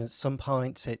in, because at some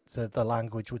points the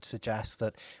language would suggest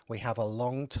that we have a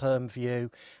long-term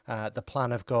view, the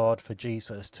plan of God for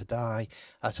Jesus to die.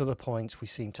 At other points we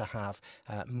seem to have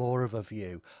more of a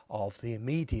view of the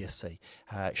immediacy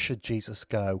should Jesus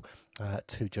go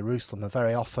to Jerusalem. And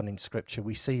very often in Scripture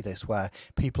we see this, where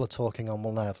people are talking on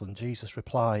one level and Jesus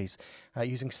replies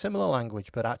using similar language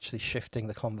but actually shifting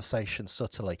the conversation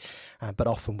subtly. But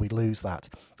often we lose that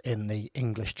in the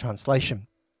English translation.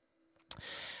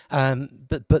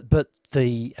 But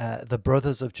the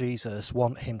brothers of Jesus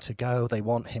want him to go. They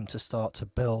want him to start to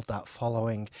build that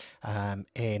following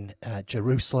in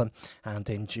Jerusalem and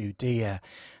in Judea.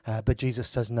 But Jesus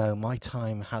says, no, my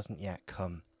time hasn't yet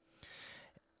come.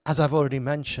 As I've already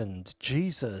mentioned,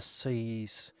 Jesus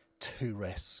sees two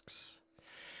risks.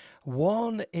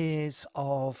 One is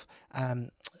of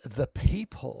the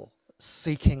people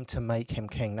seeking to make him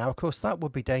king. Now, of course, that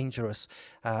would be dangerous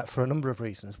for a number of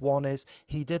reasons. One is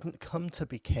he didn't come to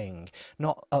be king,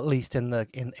 not at least in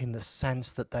the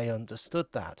sense that they understood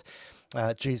that.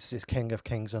 Jesus is King of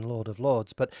Kings and Lord of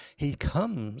Lords, but he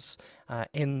comes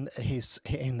in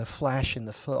the flesh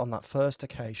on that first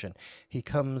occasion. He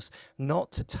comes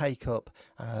not to take up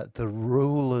the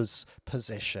ruler's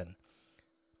position,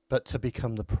 but to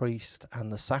become the priest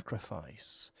and the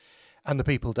sacrifice. And the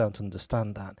people don't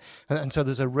understand that. And so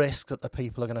there's a risk that the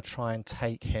people are going to try and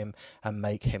take him and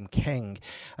make him king.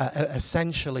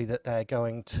 Essentially that they're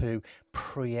going to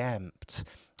preempt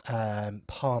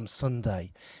Palm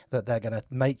Sunday, that they're going to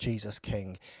make Jesus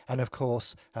king. And of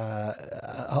course,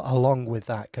 along with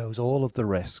that goes all of the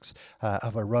risks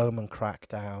of a Roman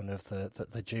crackdown, of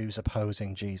the Jews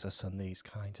opposing Jesus and these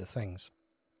kinds of things.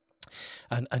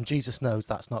 And Jesus knows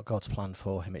that's not God's plan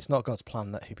for him. It's not God's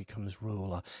plan that he becomes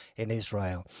ruler in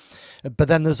Israel. But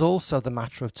then there's also the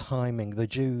matter of timing, the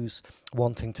Jews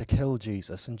wanting to kill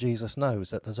Jesus. And Jesus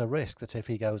knows that there's a risk that if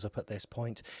he goes up at this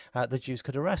point, the Jews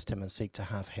could arrest him and seek to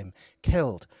have him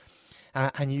killed.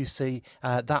 And you see,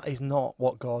 that is not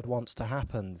what God wants to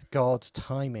happen. God's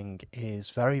timing is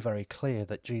very, very clear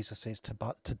that Jesus is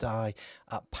to die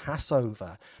at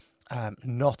Passover.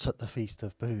 Not at the Feast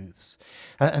of Booths.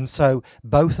 And so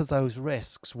both of those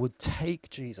risks would take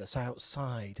Jesus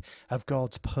outside of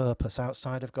God's purpose,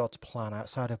 outside of God's plan,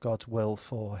 outside of God's will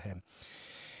for him.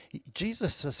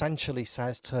 Jesus essentially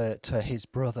says to his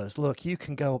brothers, look, you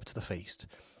can go up to the feast.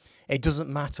 It doesn't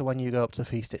matter when you go up to the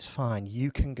feast, it's fine. You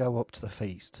can go up to the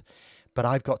feast. But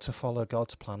I've got to follow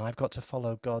God's plan. I've got to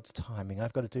follow God's timing.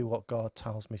 I've got to do what God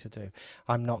tells me to do.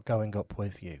 I'm not going up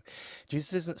with you.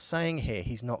 Jesus isn't saying here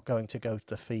he's not going to go to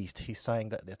the feast. He's saying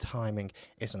that the timing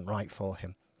isn't right for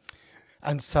him.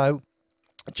 And so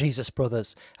Jesus'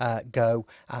 brothers go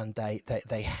and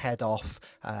they head off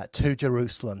to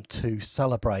Jerusalem to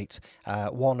celebrate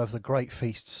one of the great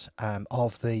feasts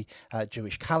of the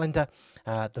Jewish calendar,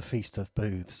 the Feast of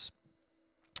Booths.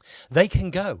 They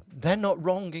can go. They're not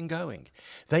wrong in going.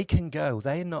 They can go.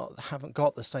 They haven't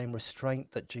got the same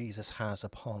restraint that Jesus has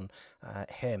upon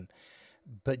him.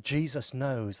 But Jesus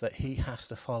knows that he has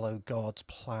to follow God's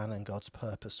plan and God's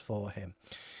purpose for him.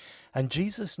 And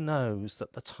Jesus knows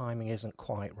that the timing isn't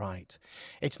quite right.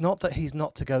 It's not that he's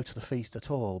not to go to the feast at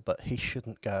all, but he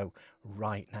shouldn't go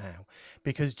right now.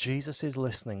 Because Jesus is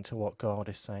listening to what God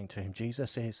is saying to him.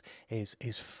 Jesus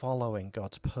is following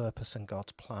God's purpose and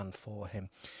God's plan for him.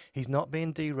 He's not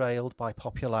being derailed by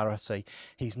popularity.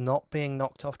 He's not being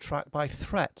knocked off track by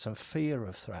threats and fear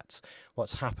of threats.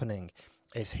 What's happening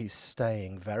is he's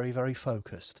staying very, very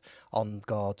focused on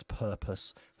God's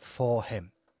purpose for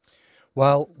him.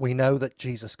 Well, we know that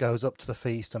Jesus goes up to the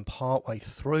feast, and partway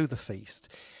through the feast,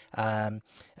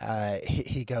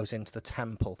 he goes into the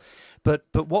temple. But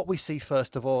what we see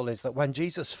first of all is that when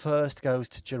Jesus first goes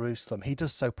to Jerusalem, he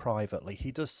does so privately.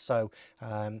 He does so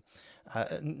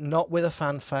not with a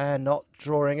fanfare, not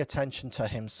drawing attention to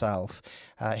himself.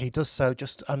 He does so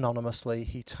just anonymously.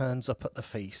 He turns up at the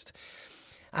feast.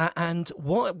 And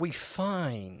what we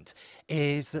find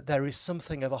is that there is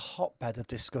something of a hotbed of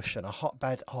discussion, a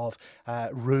hotbed of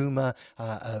rumour,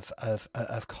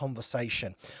 of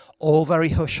conversation, all very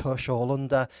hush-hush, all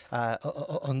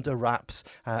under wraps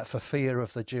for fear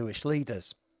of the Jewish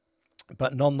leaders.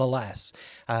 But nonetheless,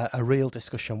 a real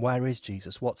discussion. Where is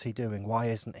Jesus? What's he doing? Why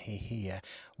isn't he here?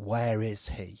 Where is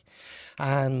he?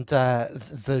 And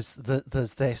there's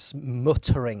this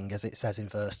muttering, as it says in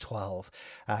verse 12,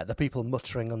 the people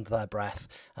muttering under their breath,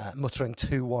 muttering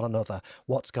to one another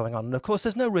what's going on. And of course,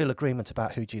 there's no real agreement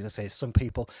about who Jesus is. Some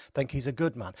people think he's a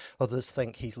good man. Others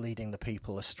think he's leading the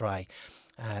people astray.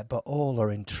 But all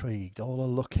are intrigued. All are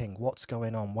looking. What's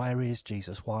going on? Where is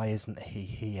Jesus? Why isn't he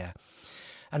here?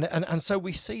 And so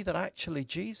we see that actually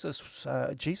Jesus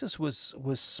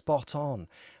was spot on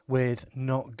with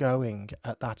not going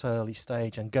at that early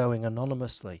stage and going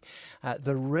anonymously.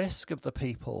 The risk of the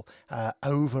people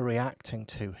overreacting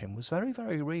to him was very,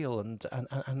 very real, and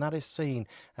that is seen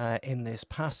in this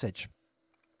passage.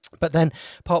 But then,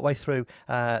 partway through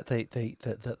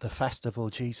the festival,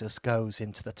 Jesus goes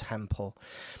into the temple.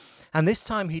 And this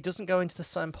time he doesn't go into the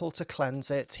temple to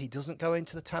cleanse it. He doesn't go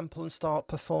into the temple and start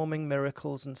performing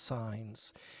miracles and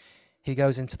signs. He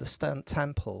goes into the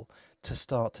temple to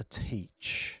start to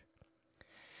teach.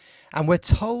 And we're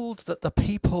told that the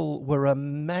people were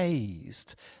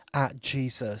amazed at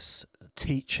Jesus'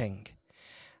 teaching.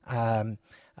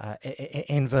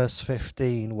 In verse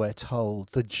 15, we're told,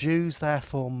 the Jews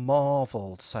therefore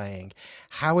marveled, saying,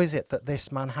 how is it that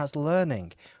this man has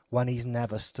learning? when he's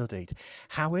never studied?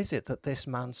 How is it that this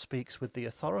man speaks with the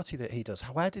authority that he does?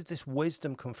 Where did this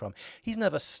wisdom come from? He's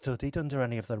never studied under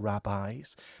any of the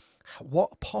rabbis.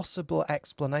 What possible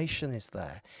explanation is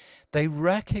there? They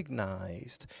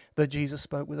recognized that Jesus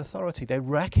spoke with authority. They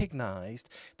recognized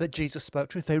that Jesus spoke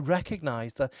truth. They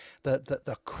recognized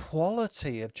the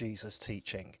quality of Jesus'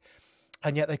 teaching.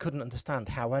 And yet they couldn't understand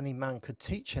how any man could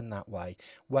teach in that way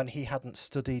when he hadn't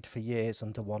studied for years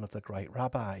under one of the great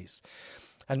rabbis.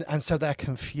 And so they're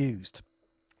confused.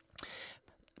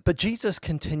 But Jesus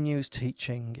continues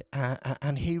teaching,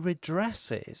 and he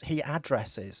addresses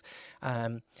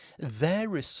their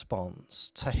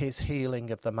response to his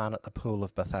healing of the man at the pool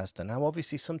of Bethesda. Now,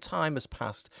 obviously, some time has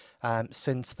passed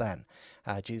since then.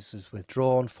 Jesus was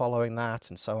withdrawn following that,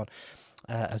 and so on,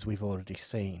 as we've already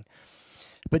seen.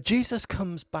 But Jesus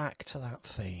comes back to that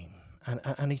theme.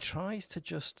 And he tries to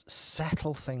just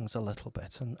settle things a little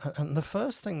bit. And the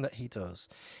first thing that he does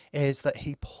is that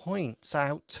he points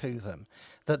out to them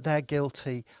that they're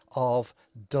guilty of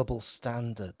double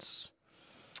standards.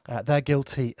 They're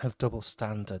guilty of double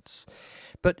standards.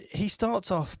 But he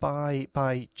starts off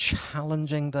by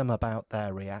challenging them about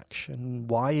their reaction.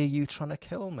 Why are you trying to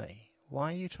kill me?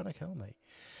 Why are you trying to kill me?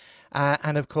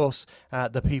 And of course,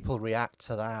 the people react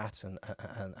to that, and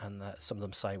some of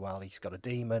them say, well, he's got a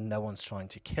demon, no one's trying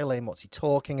to kill him, what's he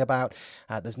talking about?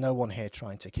 There's no one here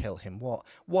trying to kill him.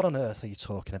 What on earth are you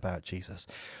talking about, Jesus?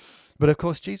 But of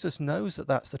course, Jesus knows that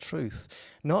that's the truth,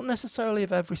 not necessarily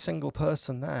of every single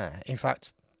person there. In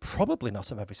fact, probably not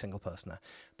of every single person there,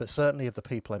 but certainly of the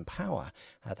people in power.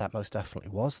 That most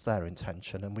definitely was their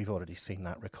intention, and we've already seen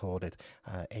that recorded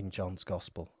in John's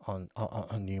Gospel on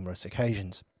numerous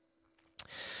occasions.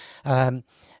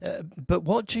 But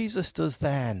what Jesus does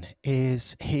then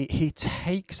is he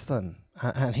takes them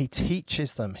and he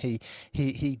teaches them,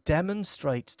 he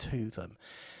demonstrates to them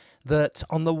that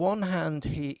on the one hand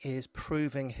he is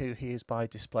proving who he is by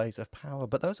displays of power,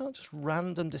 but those aren't just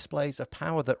random displays of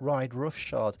power that ride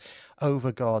roughshod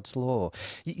over God's law.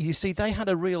 You see, they had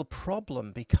a real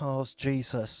problem because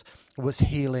Jesus was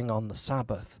healing on the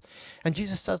Sabbath. And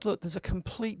Jesus says, look, there's a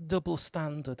complete double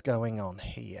standard going on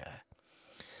here.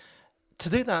 To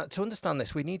do that, to understand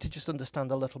this, we need to just understand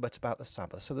a little bit about the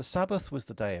Sabbath. So the Sabbath was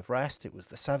the day of rest. It was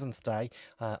the seventh day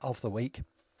of the week.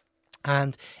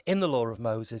 And in the law of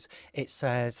Moses, it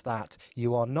says that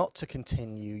you are not to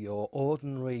continue your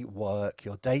ordinary work,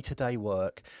 your day-to-day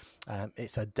work.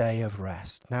 It's a day of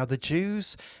rest. Now, the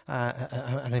Jews,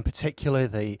 and in particular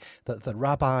the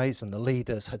rabbis and the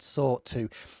leaders, had sought to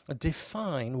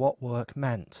define what work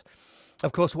meant.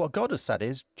 Of course, what God has said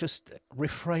is just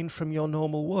refrain from your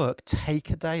normal work, take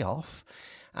a day off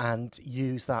and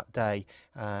use that day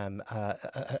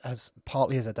as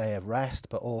partly as a day of rest,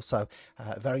 but also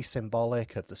very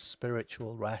symbolic of the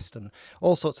spiritual rest and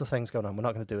all sorts of things going on. We're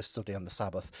not going to do a study on the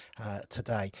Sabbath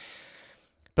today.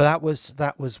 But that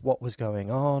was what was going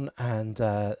on, and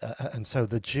so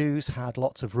the Jews had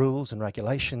lots of rules and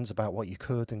regulations about what you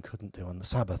could and couldn't do on the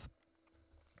Sabbath.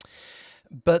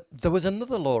 But there was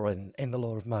another law in the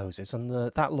law of Moses, and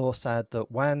that law said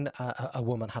that when a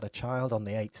woman had a child on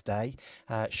the 8th day,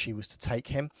 she was to take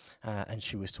him and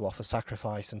she was to offer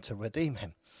sacrifice and to redeem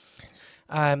him.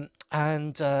 As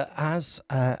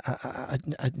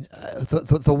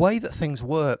the way that things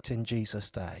worked in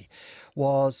Jesus' day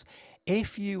was,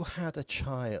 if you had a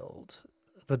child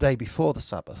the day before the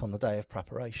Sabbath, on the day of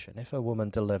preparation, if a woman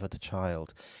delivered a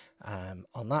child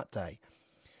on that day,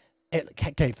 it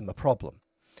gave them a problem,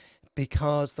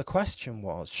 because the question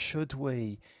was, should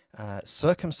we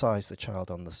circumcise the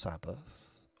child on the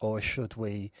Sabbath, or should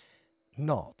we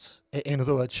not? In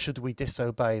other words, should we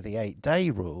disobey the 8-day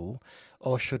rule,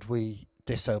 or should we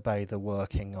disobey the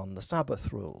working on the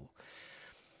Sabbath rule?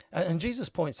 And Jesus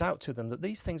points out to them that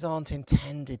these things aren't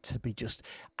intended to be just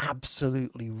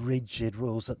absolutely rigid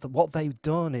rules, that what they've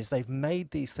done is they've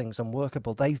made these things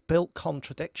unworkable. They've built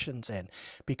contradictions in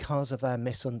because of their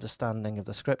misunderstanding of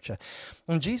the scripture.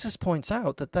 And Jesus points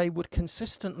out that they would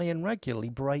consistently and regularly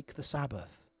break the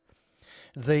Sabbath.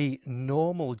 The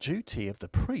normal duty of the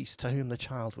priest to whom the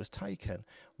child was taken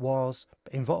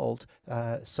involved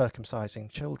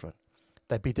circumcising children.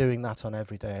 They'd be doing that on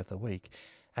every day of the week.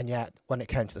 And yet, when it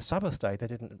came to the Sabbath day, they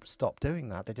didn't stop doing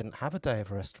that. They didn't have a day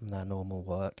of rest from their normal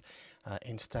work.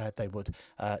 Instead, they would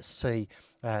see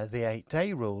the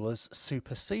 8-day rule as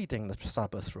superseding the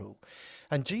Sabbath rule.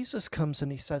 And Jesus comes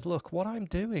and he says, look, what I'm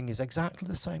doing is exactly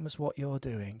the same as what you're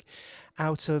doing.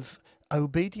 Out of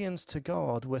obedience to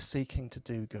God were seeking to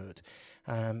do good.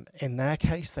 In their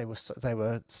case, they were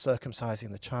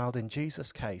circumcising the child. In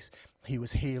Jesus' case, he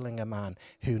was healing a man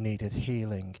who needed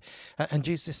healing. And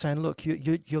Jesus is saying, look,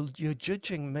 you're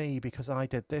judging me because I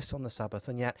did this on the Sabbath,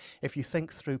 and yet if you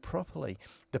think through properly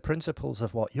the principles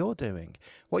of what you're doing,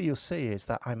 what you'll see is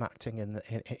that I'm acting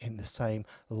in the same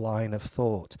line of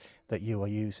thought that you are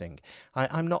using.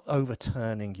 I'm not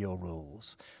overturning your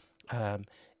rules.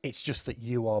 It's just that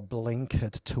you are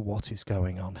blinkered to what is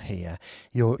going on here.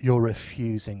 You're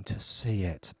refusing to see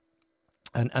it.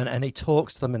 And he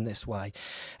talks to them in this way.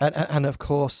 And of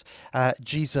course,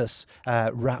 Jesus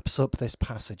wraps up this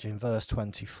passage in verse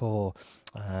 24,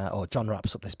 or John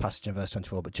wraps up this passage in verse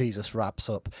 24, but Jesus wraps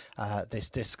up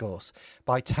this discourse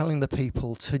by telling the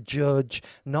people to judge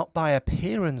not by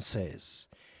appearances,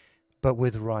 but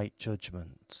with right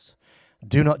judgment.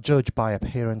 Do not judge by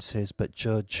appearances, but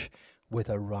judge with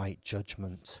a right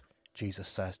judgment, Jesus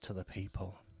says to the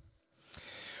people.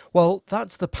 Well,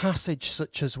 that's the passage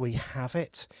such as we have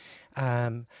it.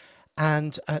 And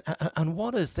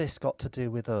what has this got to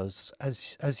do with us?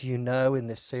 As you know, in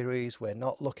this series, we're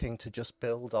not looking to just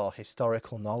build our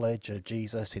historical knowledge of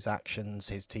Jesus, his actions,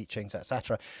 his teachings,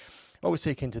 etc. What we're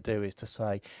seeking to do is to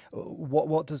say,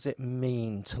 what does it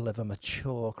mean to live a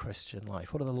mature Christian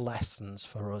life? What are the lessons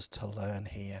for us to learn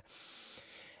here?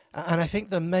 And I think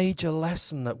the major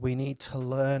lesson that we need to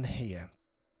learn here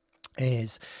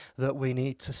is that we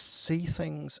need to see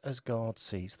things as God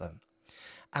sees them,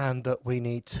 and that we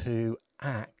need to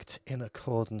act in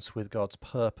accordance with God's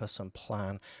purpose and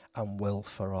plan and will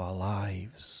for our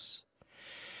lives.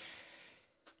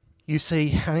 You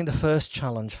see, I think the first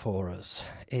challenge for us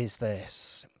is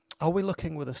this. Are we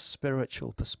looking with a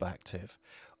spiritual perspective,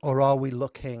 or are we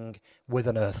looking with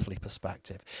an earthly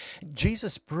perspective?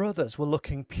 Jesus' brothers were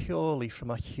looking purely from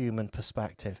a human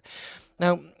perspective.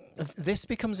 Now, this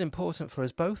becomes important for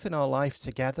us both in our life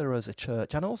together as a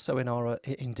church and also in our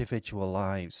individual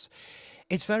lives.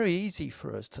 It's very easy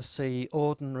for us to see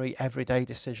ordinary everyday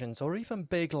decisions or even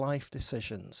big life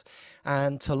decisions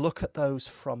and to look at those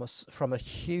from a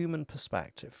human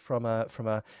perspective, from a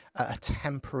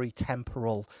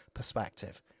temporal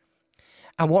perspective.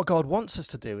 And what God wants us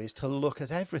to do is to look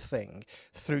at everything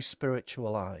through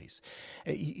spiritual eyes.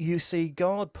 You see,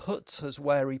 God puts us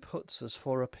where he puts us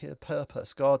for a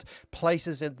purpose. God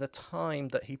places in the time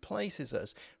that he places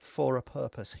us for a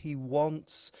purpose. He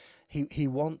wants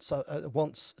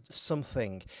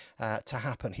something to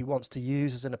happen. He wants to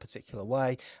use us in a particular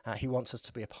way. He wants us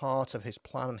to be a part of his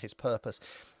plan and his purpose.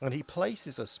 And he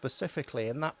places us specifically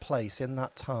in that place, in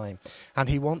that time. And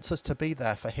he wants us to be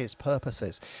there for his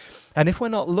purposes. And if we're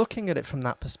not looking at it from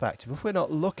that perspective, if we're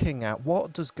not looking at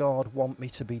what does God want me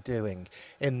to be doing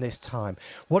in this time,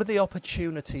 what are the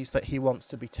opportunities that he wants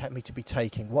to be me to be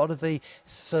taking, what's the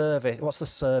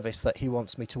service that he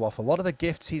wants me to offer, what are the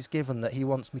gifts he's given that he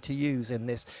wants me to use in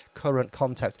this current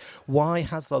context, why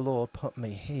has the Lord put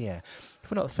me here? If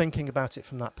we're not thinking about it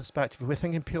from that perspective, if we're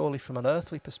thinking purely from an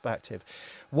earthly perspective,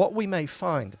 what we may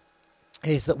find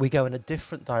is that we go in a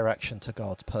different direction to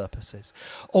God's purposes.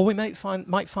 Or we might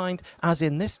find, as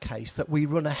in this case, that we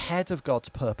run ahead of God's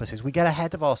purposes. We get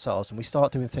ahead of ourselves and we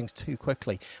start doing things too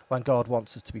quickly when God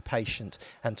wants us to be patient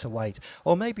and to wait.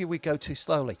 Or maybe we go too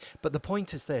slowly. But the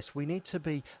point is this: we need to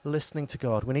be listening to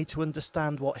God. We need to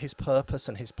understand what his purpose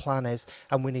and his plan is,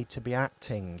 and we need to be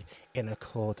acting in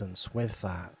accordance with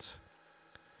that.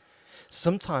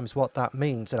 Sometimes what that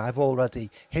means, and I've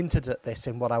already hinted at this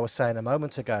in what I was saying a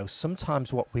moment ago,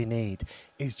 sometimes what we need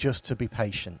is just to be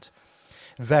patient.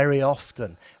 Very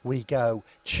often we go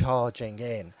charging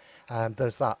in.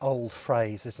 There's that old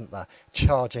phrase, isn't there?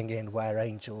 Charging in where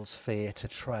angels fear to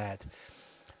tread.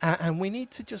 And we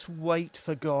need to just wait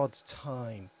for God's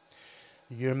time.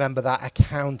 You remember that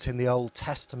account in the Old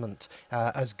Testament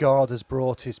as God has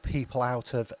brought his people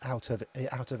out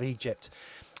of Egypt,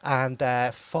 and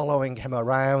they're following him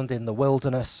around in the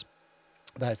wilderness.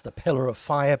 There's the pillar of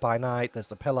fire by night, there's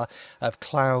the pillar of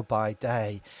cloud by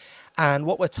day. And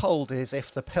what we're told is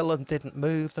if the pillar didn't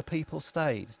move, the people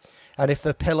stayed. And if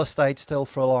the pillar stayed still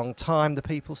for a long time, the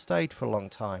people stayed for a long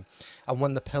time. And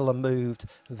when the pillar moved,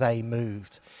 they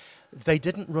moved. They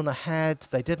didn't run ahead,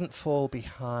 they didn't fall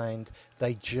behind,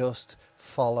 they just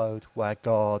followed where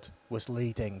God was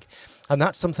leading. And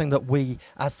that's something that we,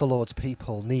 as the Lord's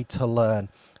people, need to learn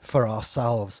for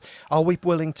ourselves. Are we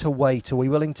willing to wait? Are we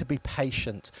willing to be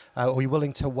patient? Are we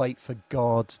willing to wait for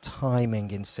God's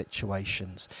timing in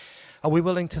situations? Are we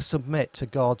willing to submit to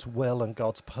God's will and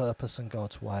God's purpose and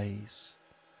God's ways?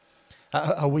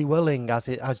 Are we willing,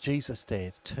 as Jesus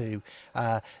did, to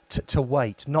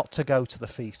wait, not to go to the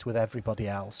feast with everybody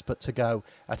else, but to go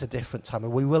at a different time? Are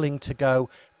we willing to go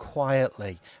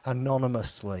quietly,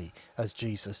 anonymously, as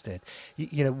Jesus did?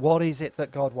 You know, what is it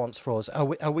that God wants for us?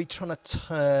 Are we trying to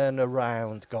turn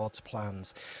around God's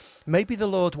plans? Maybe the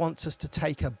Lord wants us to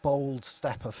take a bold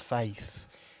step of faith,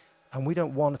 and we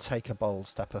don't want to take a bold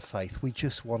step of faith. We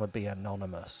just want to be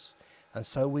anonymous, and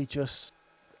so we just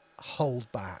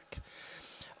hold back.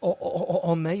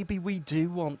 Or maybe we do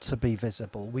want to be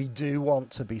visible. We do want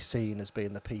to be seen as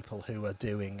being the people who are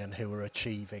doing and who are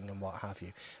achieving and what have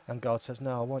you. And God says,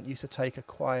 no, I want you to take a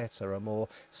quieter, a more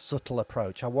subtle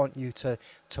approach. I want you to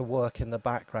work in the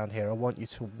background here. I want you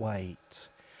to wait.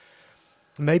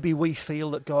 Maybe we feel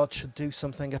that God should do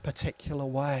something a particular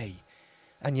way,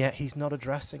 and yet he's not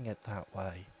addressing it that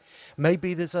way.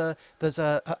 Maybe there's a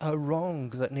wrong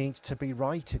that needs to be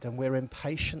righted, and we're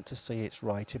impatient to see it's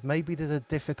righted. Maybe there's a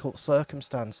difficult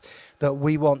circumstance that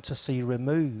we want to see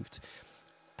removed,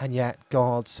 and yet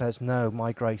God says, no,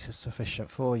 my grace is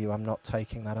sufficient for you. I'm not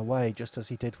taking that away, just as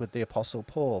he did with the Apostle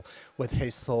Paul, with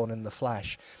his thorn in the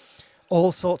flesh.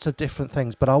 All sorts of different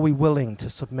things, but are we willing to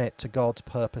submit to God's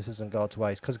purposes and God's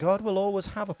ways? Because God will always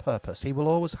have a purpose. He will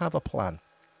always have a plan.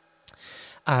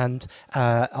 And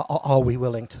are we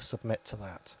willing to submit to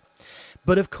that?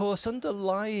 But of course,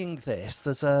 underlying this,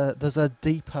 there's a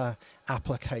deeper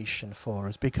application for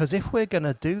us, because if we're going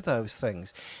to do those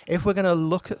things, if we're going to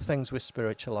look at things with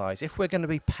spiritual eyes, if we're going to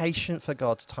be patient for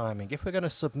God's timing, if we're going to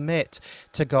submit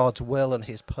to God's will and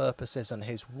his purposes and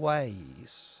his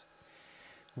ways,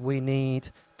 we need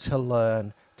to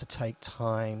learn to take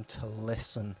time to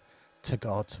listen to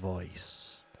God's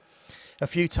voice. A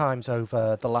few times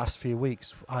over the last few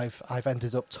weeks, I've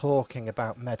ended up talking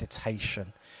about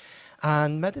meditation,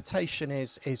 and meditation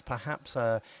is perhaps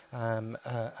a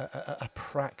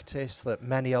practice that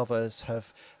many of us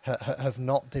have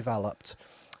not developed.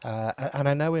 And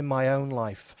I know in my own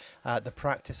life, the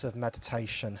practice of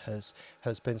meditation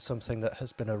has been something that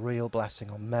has been a real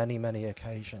blessing on many, many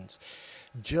occasions.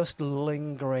 Just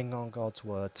lingering on God's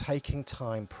word, taking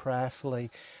time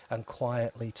prayerfully and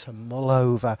quietly to mull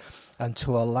over and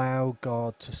to allow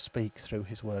God to speak through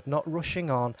his word. Not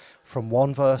rushing on from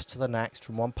one verse to the next,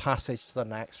 from one passage to the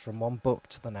next, from one book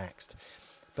to the next,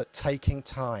 but taking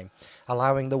time,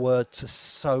 allowing the word to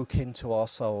soak into our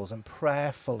souls, and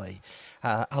prayerfully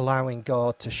allowing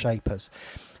God to shape us.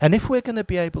 And if we're going to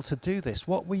be able to do this,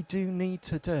 what we do need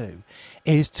to do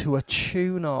is to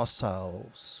attune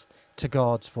ourselves to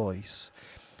God's voice.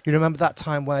 You remember that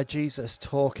time where Jesus,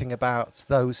 talking about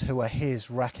those who are his,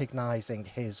 recognizing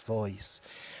his voice,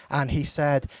 and he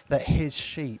said that his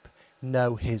sheep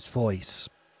know his voice.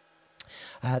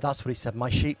 That's what he said, my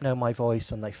sheep know my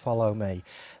voice and they follow me.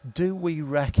 Do we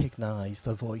recognize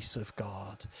the voice of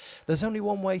God? There's only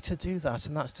one way to do that,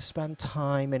 and that's to spend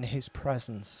time in his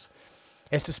presence.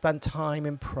 It's to spend time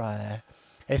in prayer.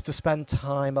 It's to spend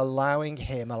time allowing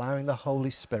him, allowing the Holy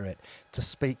Spirit to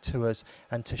speak to us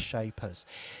and to shape us.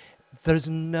 There's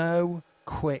no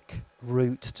quick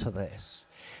route to this.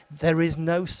 There is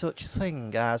no such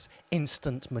thing as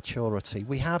instant maturity.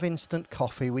 We have instant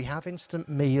coffee, we have instant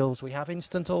meals, we have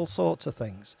instant all sorts of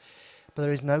things. But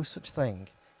there is no such thing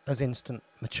as instant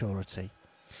maturity.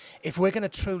 If we're going to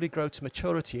truly grow to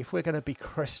maturity, if we're going to be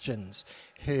Christians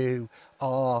who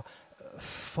are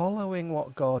following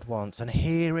what God wants and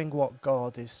hearing what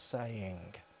God is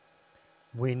saying,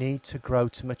 we need to grow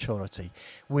to maturity.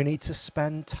 We need to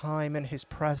spend time in his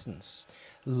presence,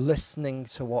 listening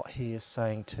to what he is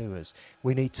saying to us.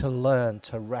 We need to learn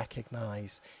to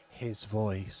recognize his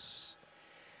voice.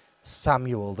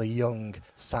 Samuel, the young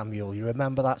Samuel, you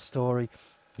remember that story?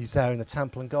 He's there in the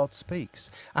temple and God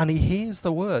speaks. And he hears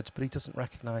the words, but he doesn't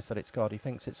recognize that it's God. He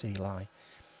thinks it's Eli.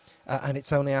 And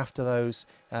it's only after those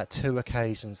two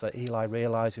occasions that Eli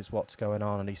realizes what's going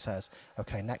on, and he says,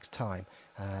 okay, next time,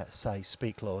 say,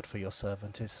 speak, Lord, for your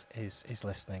servant is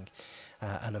listening.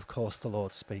 And of course the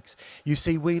Lord speaks. You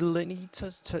see, we need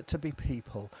to be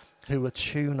people who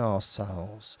attune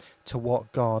ourselves to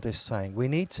what God is saying. We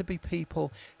need to be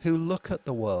people who look at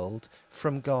the world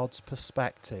from God's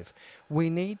perspective.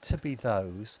 We need to be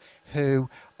those who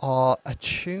are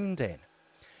attuned in,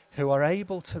 who are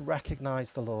able to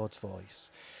recognize the Lord's voice,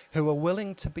 who are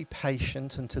willing to be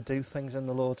patient and to do things in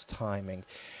the Lord's timing,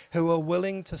 who are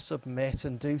willing to submit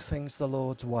and do things the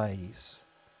Lord's ways.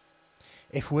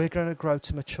 If we're going to grow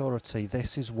to maturity,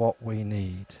 this is what we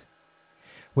need.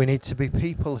 We need to be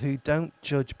people who don't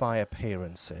judge by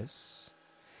appearances,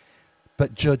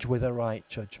 but judge with a right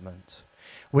judgment.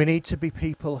 We need to be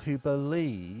people who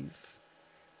believe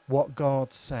what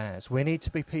God says. We need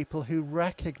to be people who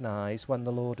recognize when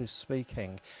the Lord is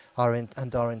speaking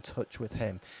and are in touch with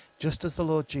him, just as the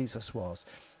Lord Jesus was.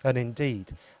 And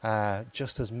indeed,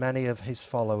 just as many of his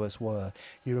followers were.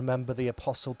 You remember the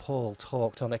Apostle Paul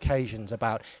talked on occasions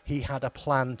about he had a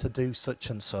plan to do such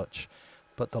and such,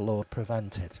 but the Lord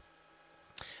prevented.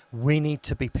 We need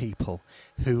to be people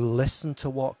who listen to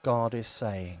what God is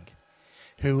saying,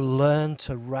 who learn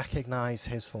to recognize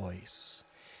his voice,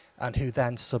 and who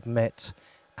then submit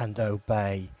and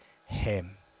obey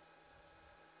him.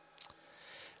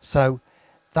 So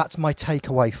that's my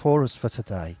takeaway for us for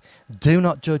today. Do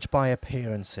not judge by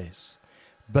appearances,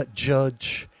 but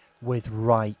judge with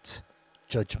right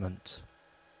judgment.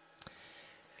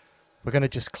 We're going to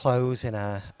just close in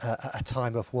a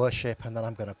time of worship, and then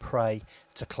I'm going to pray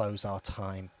to close our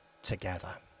time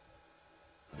together.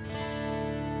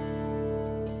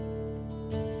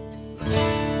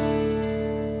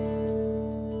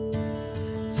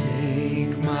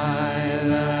 Take my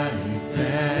life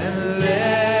and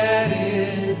let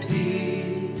it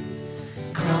be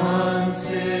consecrated,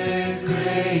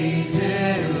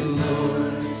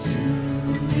 Lord, to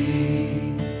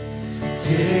thee.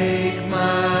 Take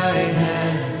my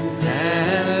hands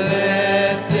and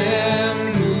let them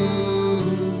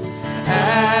move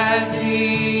at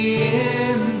the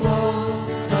impulse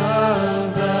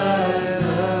of thy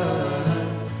love,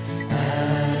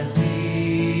 at the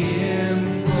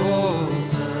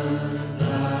impulse of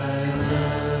thy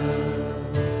love.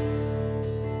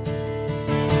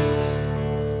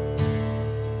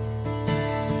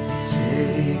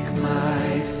 Take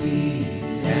my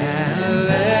feet and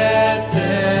let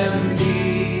them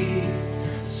be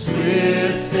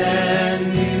swift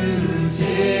and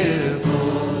beautiful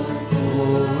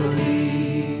for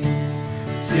thee.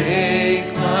 Take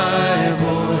my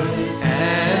voice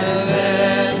and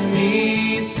let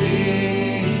me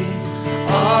sing,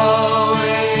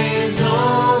 always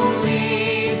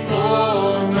only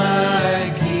for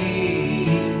my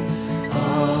King,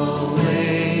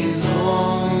 always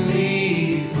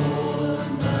only for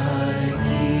my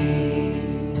King.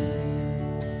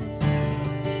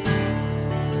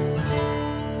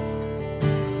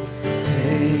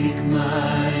 Take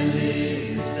my lips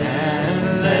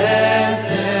and let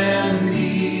them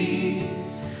be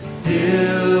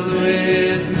filled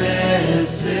with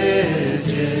messages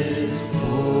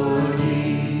for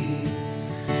thee.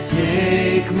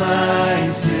 Take my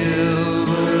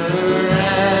silver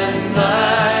and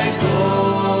my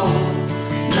gold,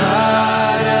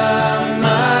 not a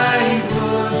mite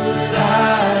would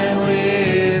I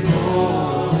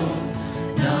withhold,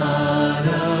 not a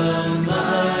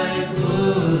mite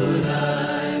would I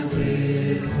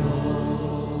withhold.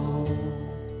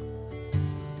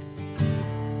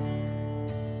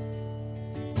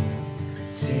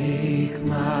 Take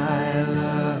my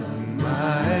love,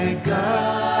 my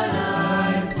God,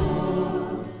 I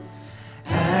pour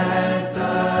at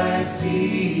thy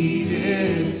feet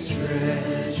its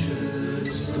treasure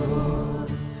store.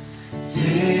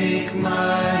 Take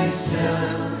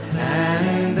myself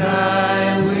and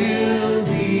I will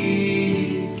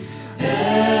be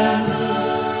ever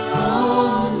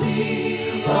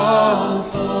only all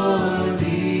for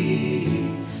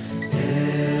thee,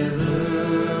 ever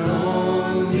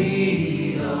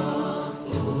only all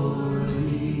for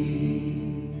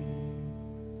thee.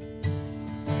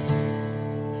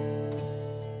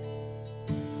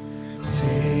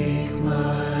 Take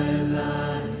my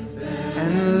life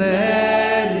and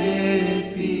let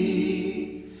it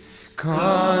be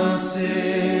consecrated,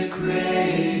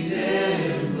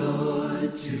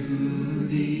 Lord, to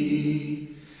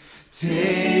thee.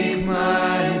 Take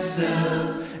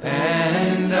myself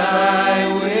and I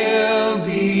will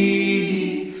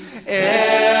be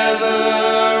ever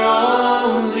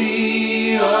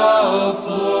only all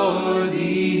for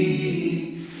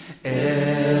thee,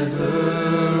 ever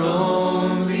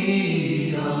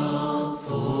only all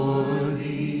for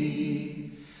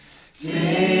thee.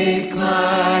 Take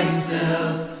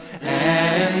myself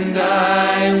and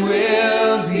I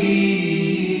will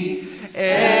be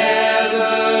ever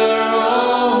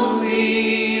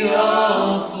only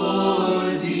all for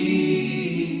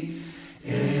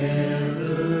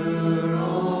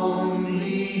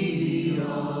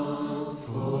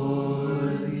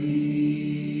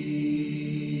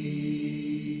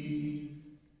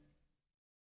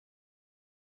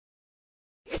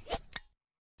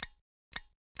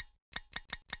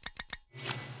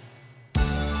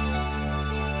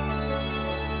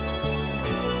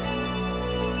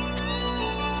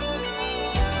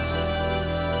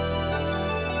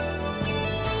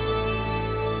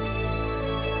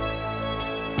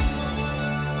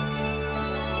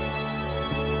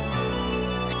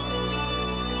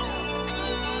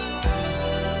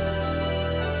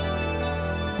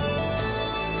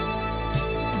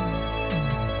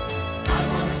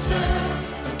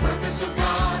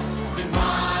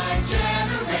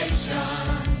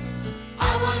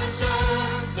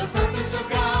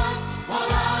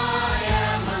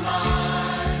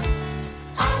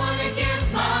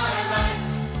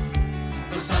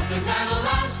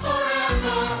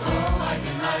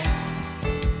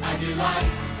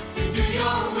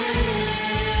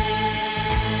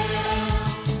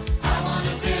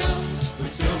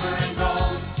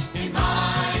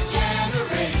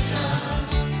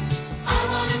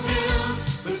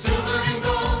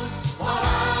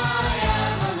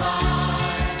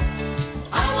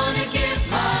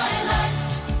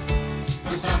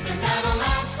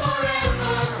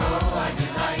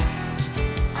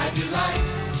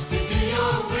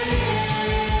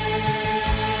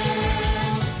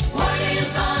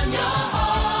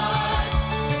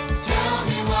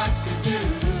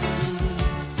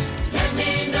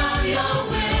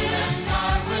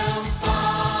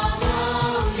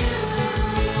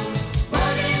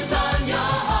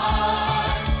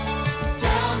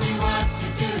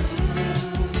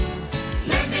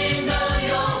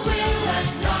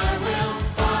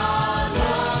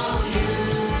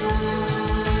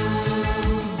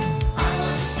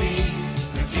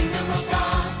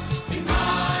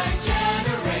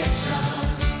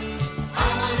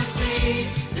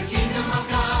the kingdom of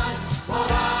God while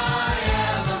I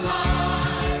am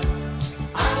alive.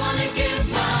 I want to give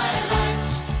my life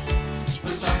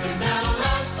for something that'll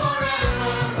last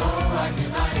forever. Oh, I do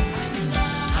like,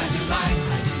 I do like,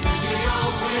 I do do your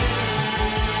will.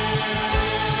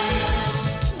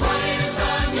 What is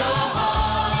on your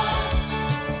heart?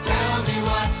 Tell me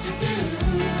what to do.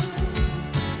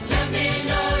 Let me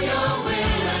know your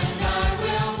will and I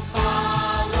will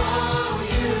follow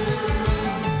you.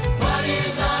 What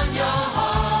is on your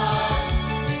heart?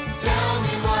 Tell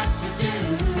me what to do.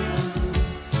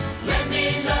 Let me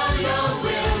know your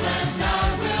will and I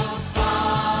will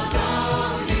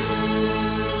follow you.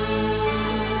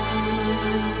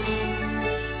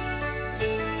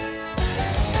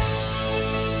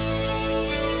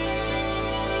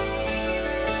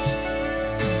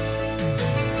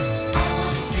 I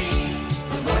want to see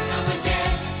the Lord come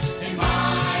again in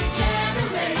my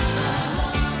generation.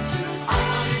 I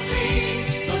want to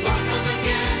see the Lord come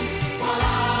again while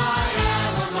I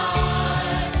am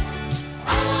alive. I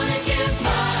want to give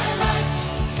my life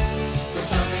for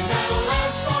something that'll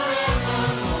last forever.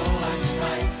 Oh,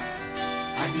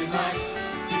 I do like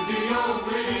to do your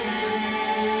will.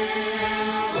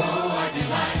 Oh, I do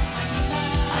like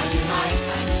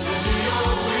to do your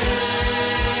will.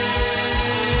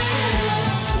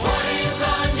 What is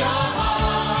on your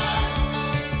heart?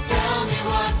 Tell me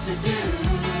what to do.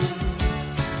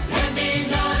 Let me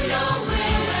know your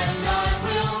will and I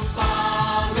will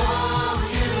follow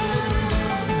you.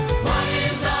 What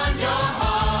is on your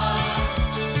heart?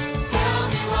 Tell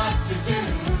me what to do.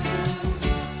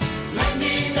 Let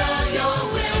me know your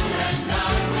will and I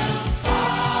will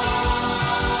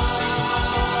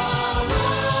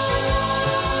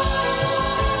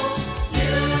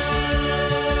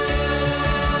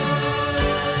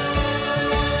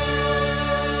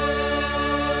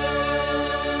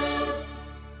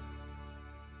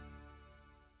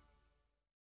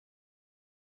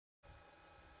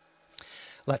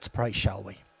Let's pray, shall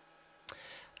we?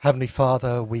 Heavenly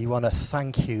Father, we want to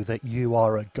thank you that you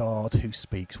are a God who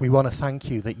speaks. We want to thank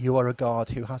you that you are a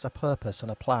God who has a purpose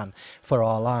and a plan for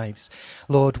our lives.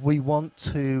 Lord, we want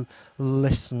to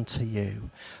listen to you.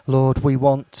 Lord, we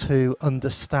want to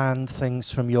understand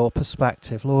things from your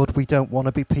perspective. Lord, we don't want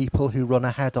to be people who run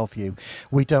ahead of you.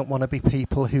 We don't want to be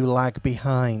people who lag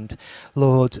behind.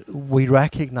 Lord, we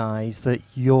recognize that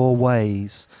your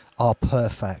ways are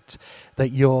perfect, that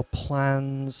your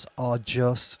plans are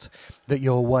just, that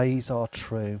your ways are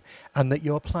true, and that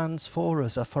your plans for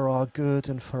us are for our good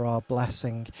and for our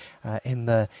blessing in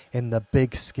the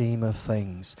big scheme of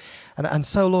things. And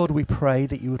so, Lord, we pray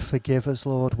that you would forgive us,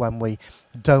 Lord, when we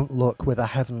don't look with a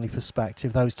heavenly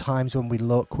perspective, those times when we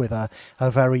look with a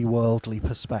very worldly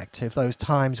perspective, those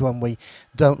times when we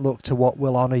don't look to what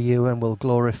will honour you and will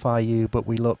glorify you, but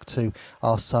we look to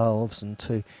ourselves and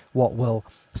to what will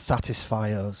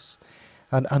satisfy us.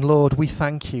 And Lord, we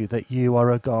thank you that you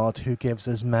are a God who gives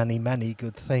us many, many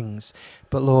good things.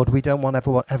 But Lord, we don't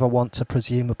ever want to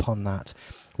presume upon that.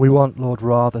 We want, Lord,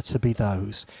 rather to be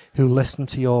those who listen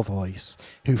to your voice,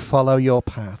 who follow your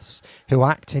paths, who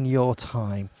act in your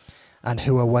time, and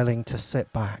who are willing to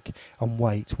sit back and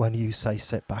wait when you say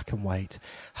sit back and wait.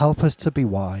 Help us to be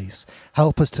wise.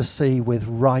 Help us to see with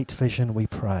right vision, we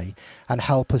pray, and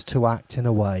help us to act in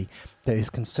a way that is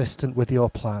consistent with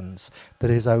your plans, that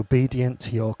is obedient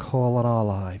to your call on our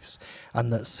lives,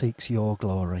 and that seeks your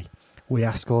glory. We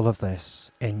ask all of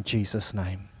this in Jesus'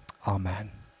 name. Amen.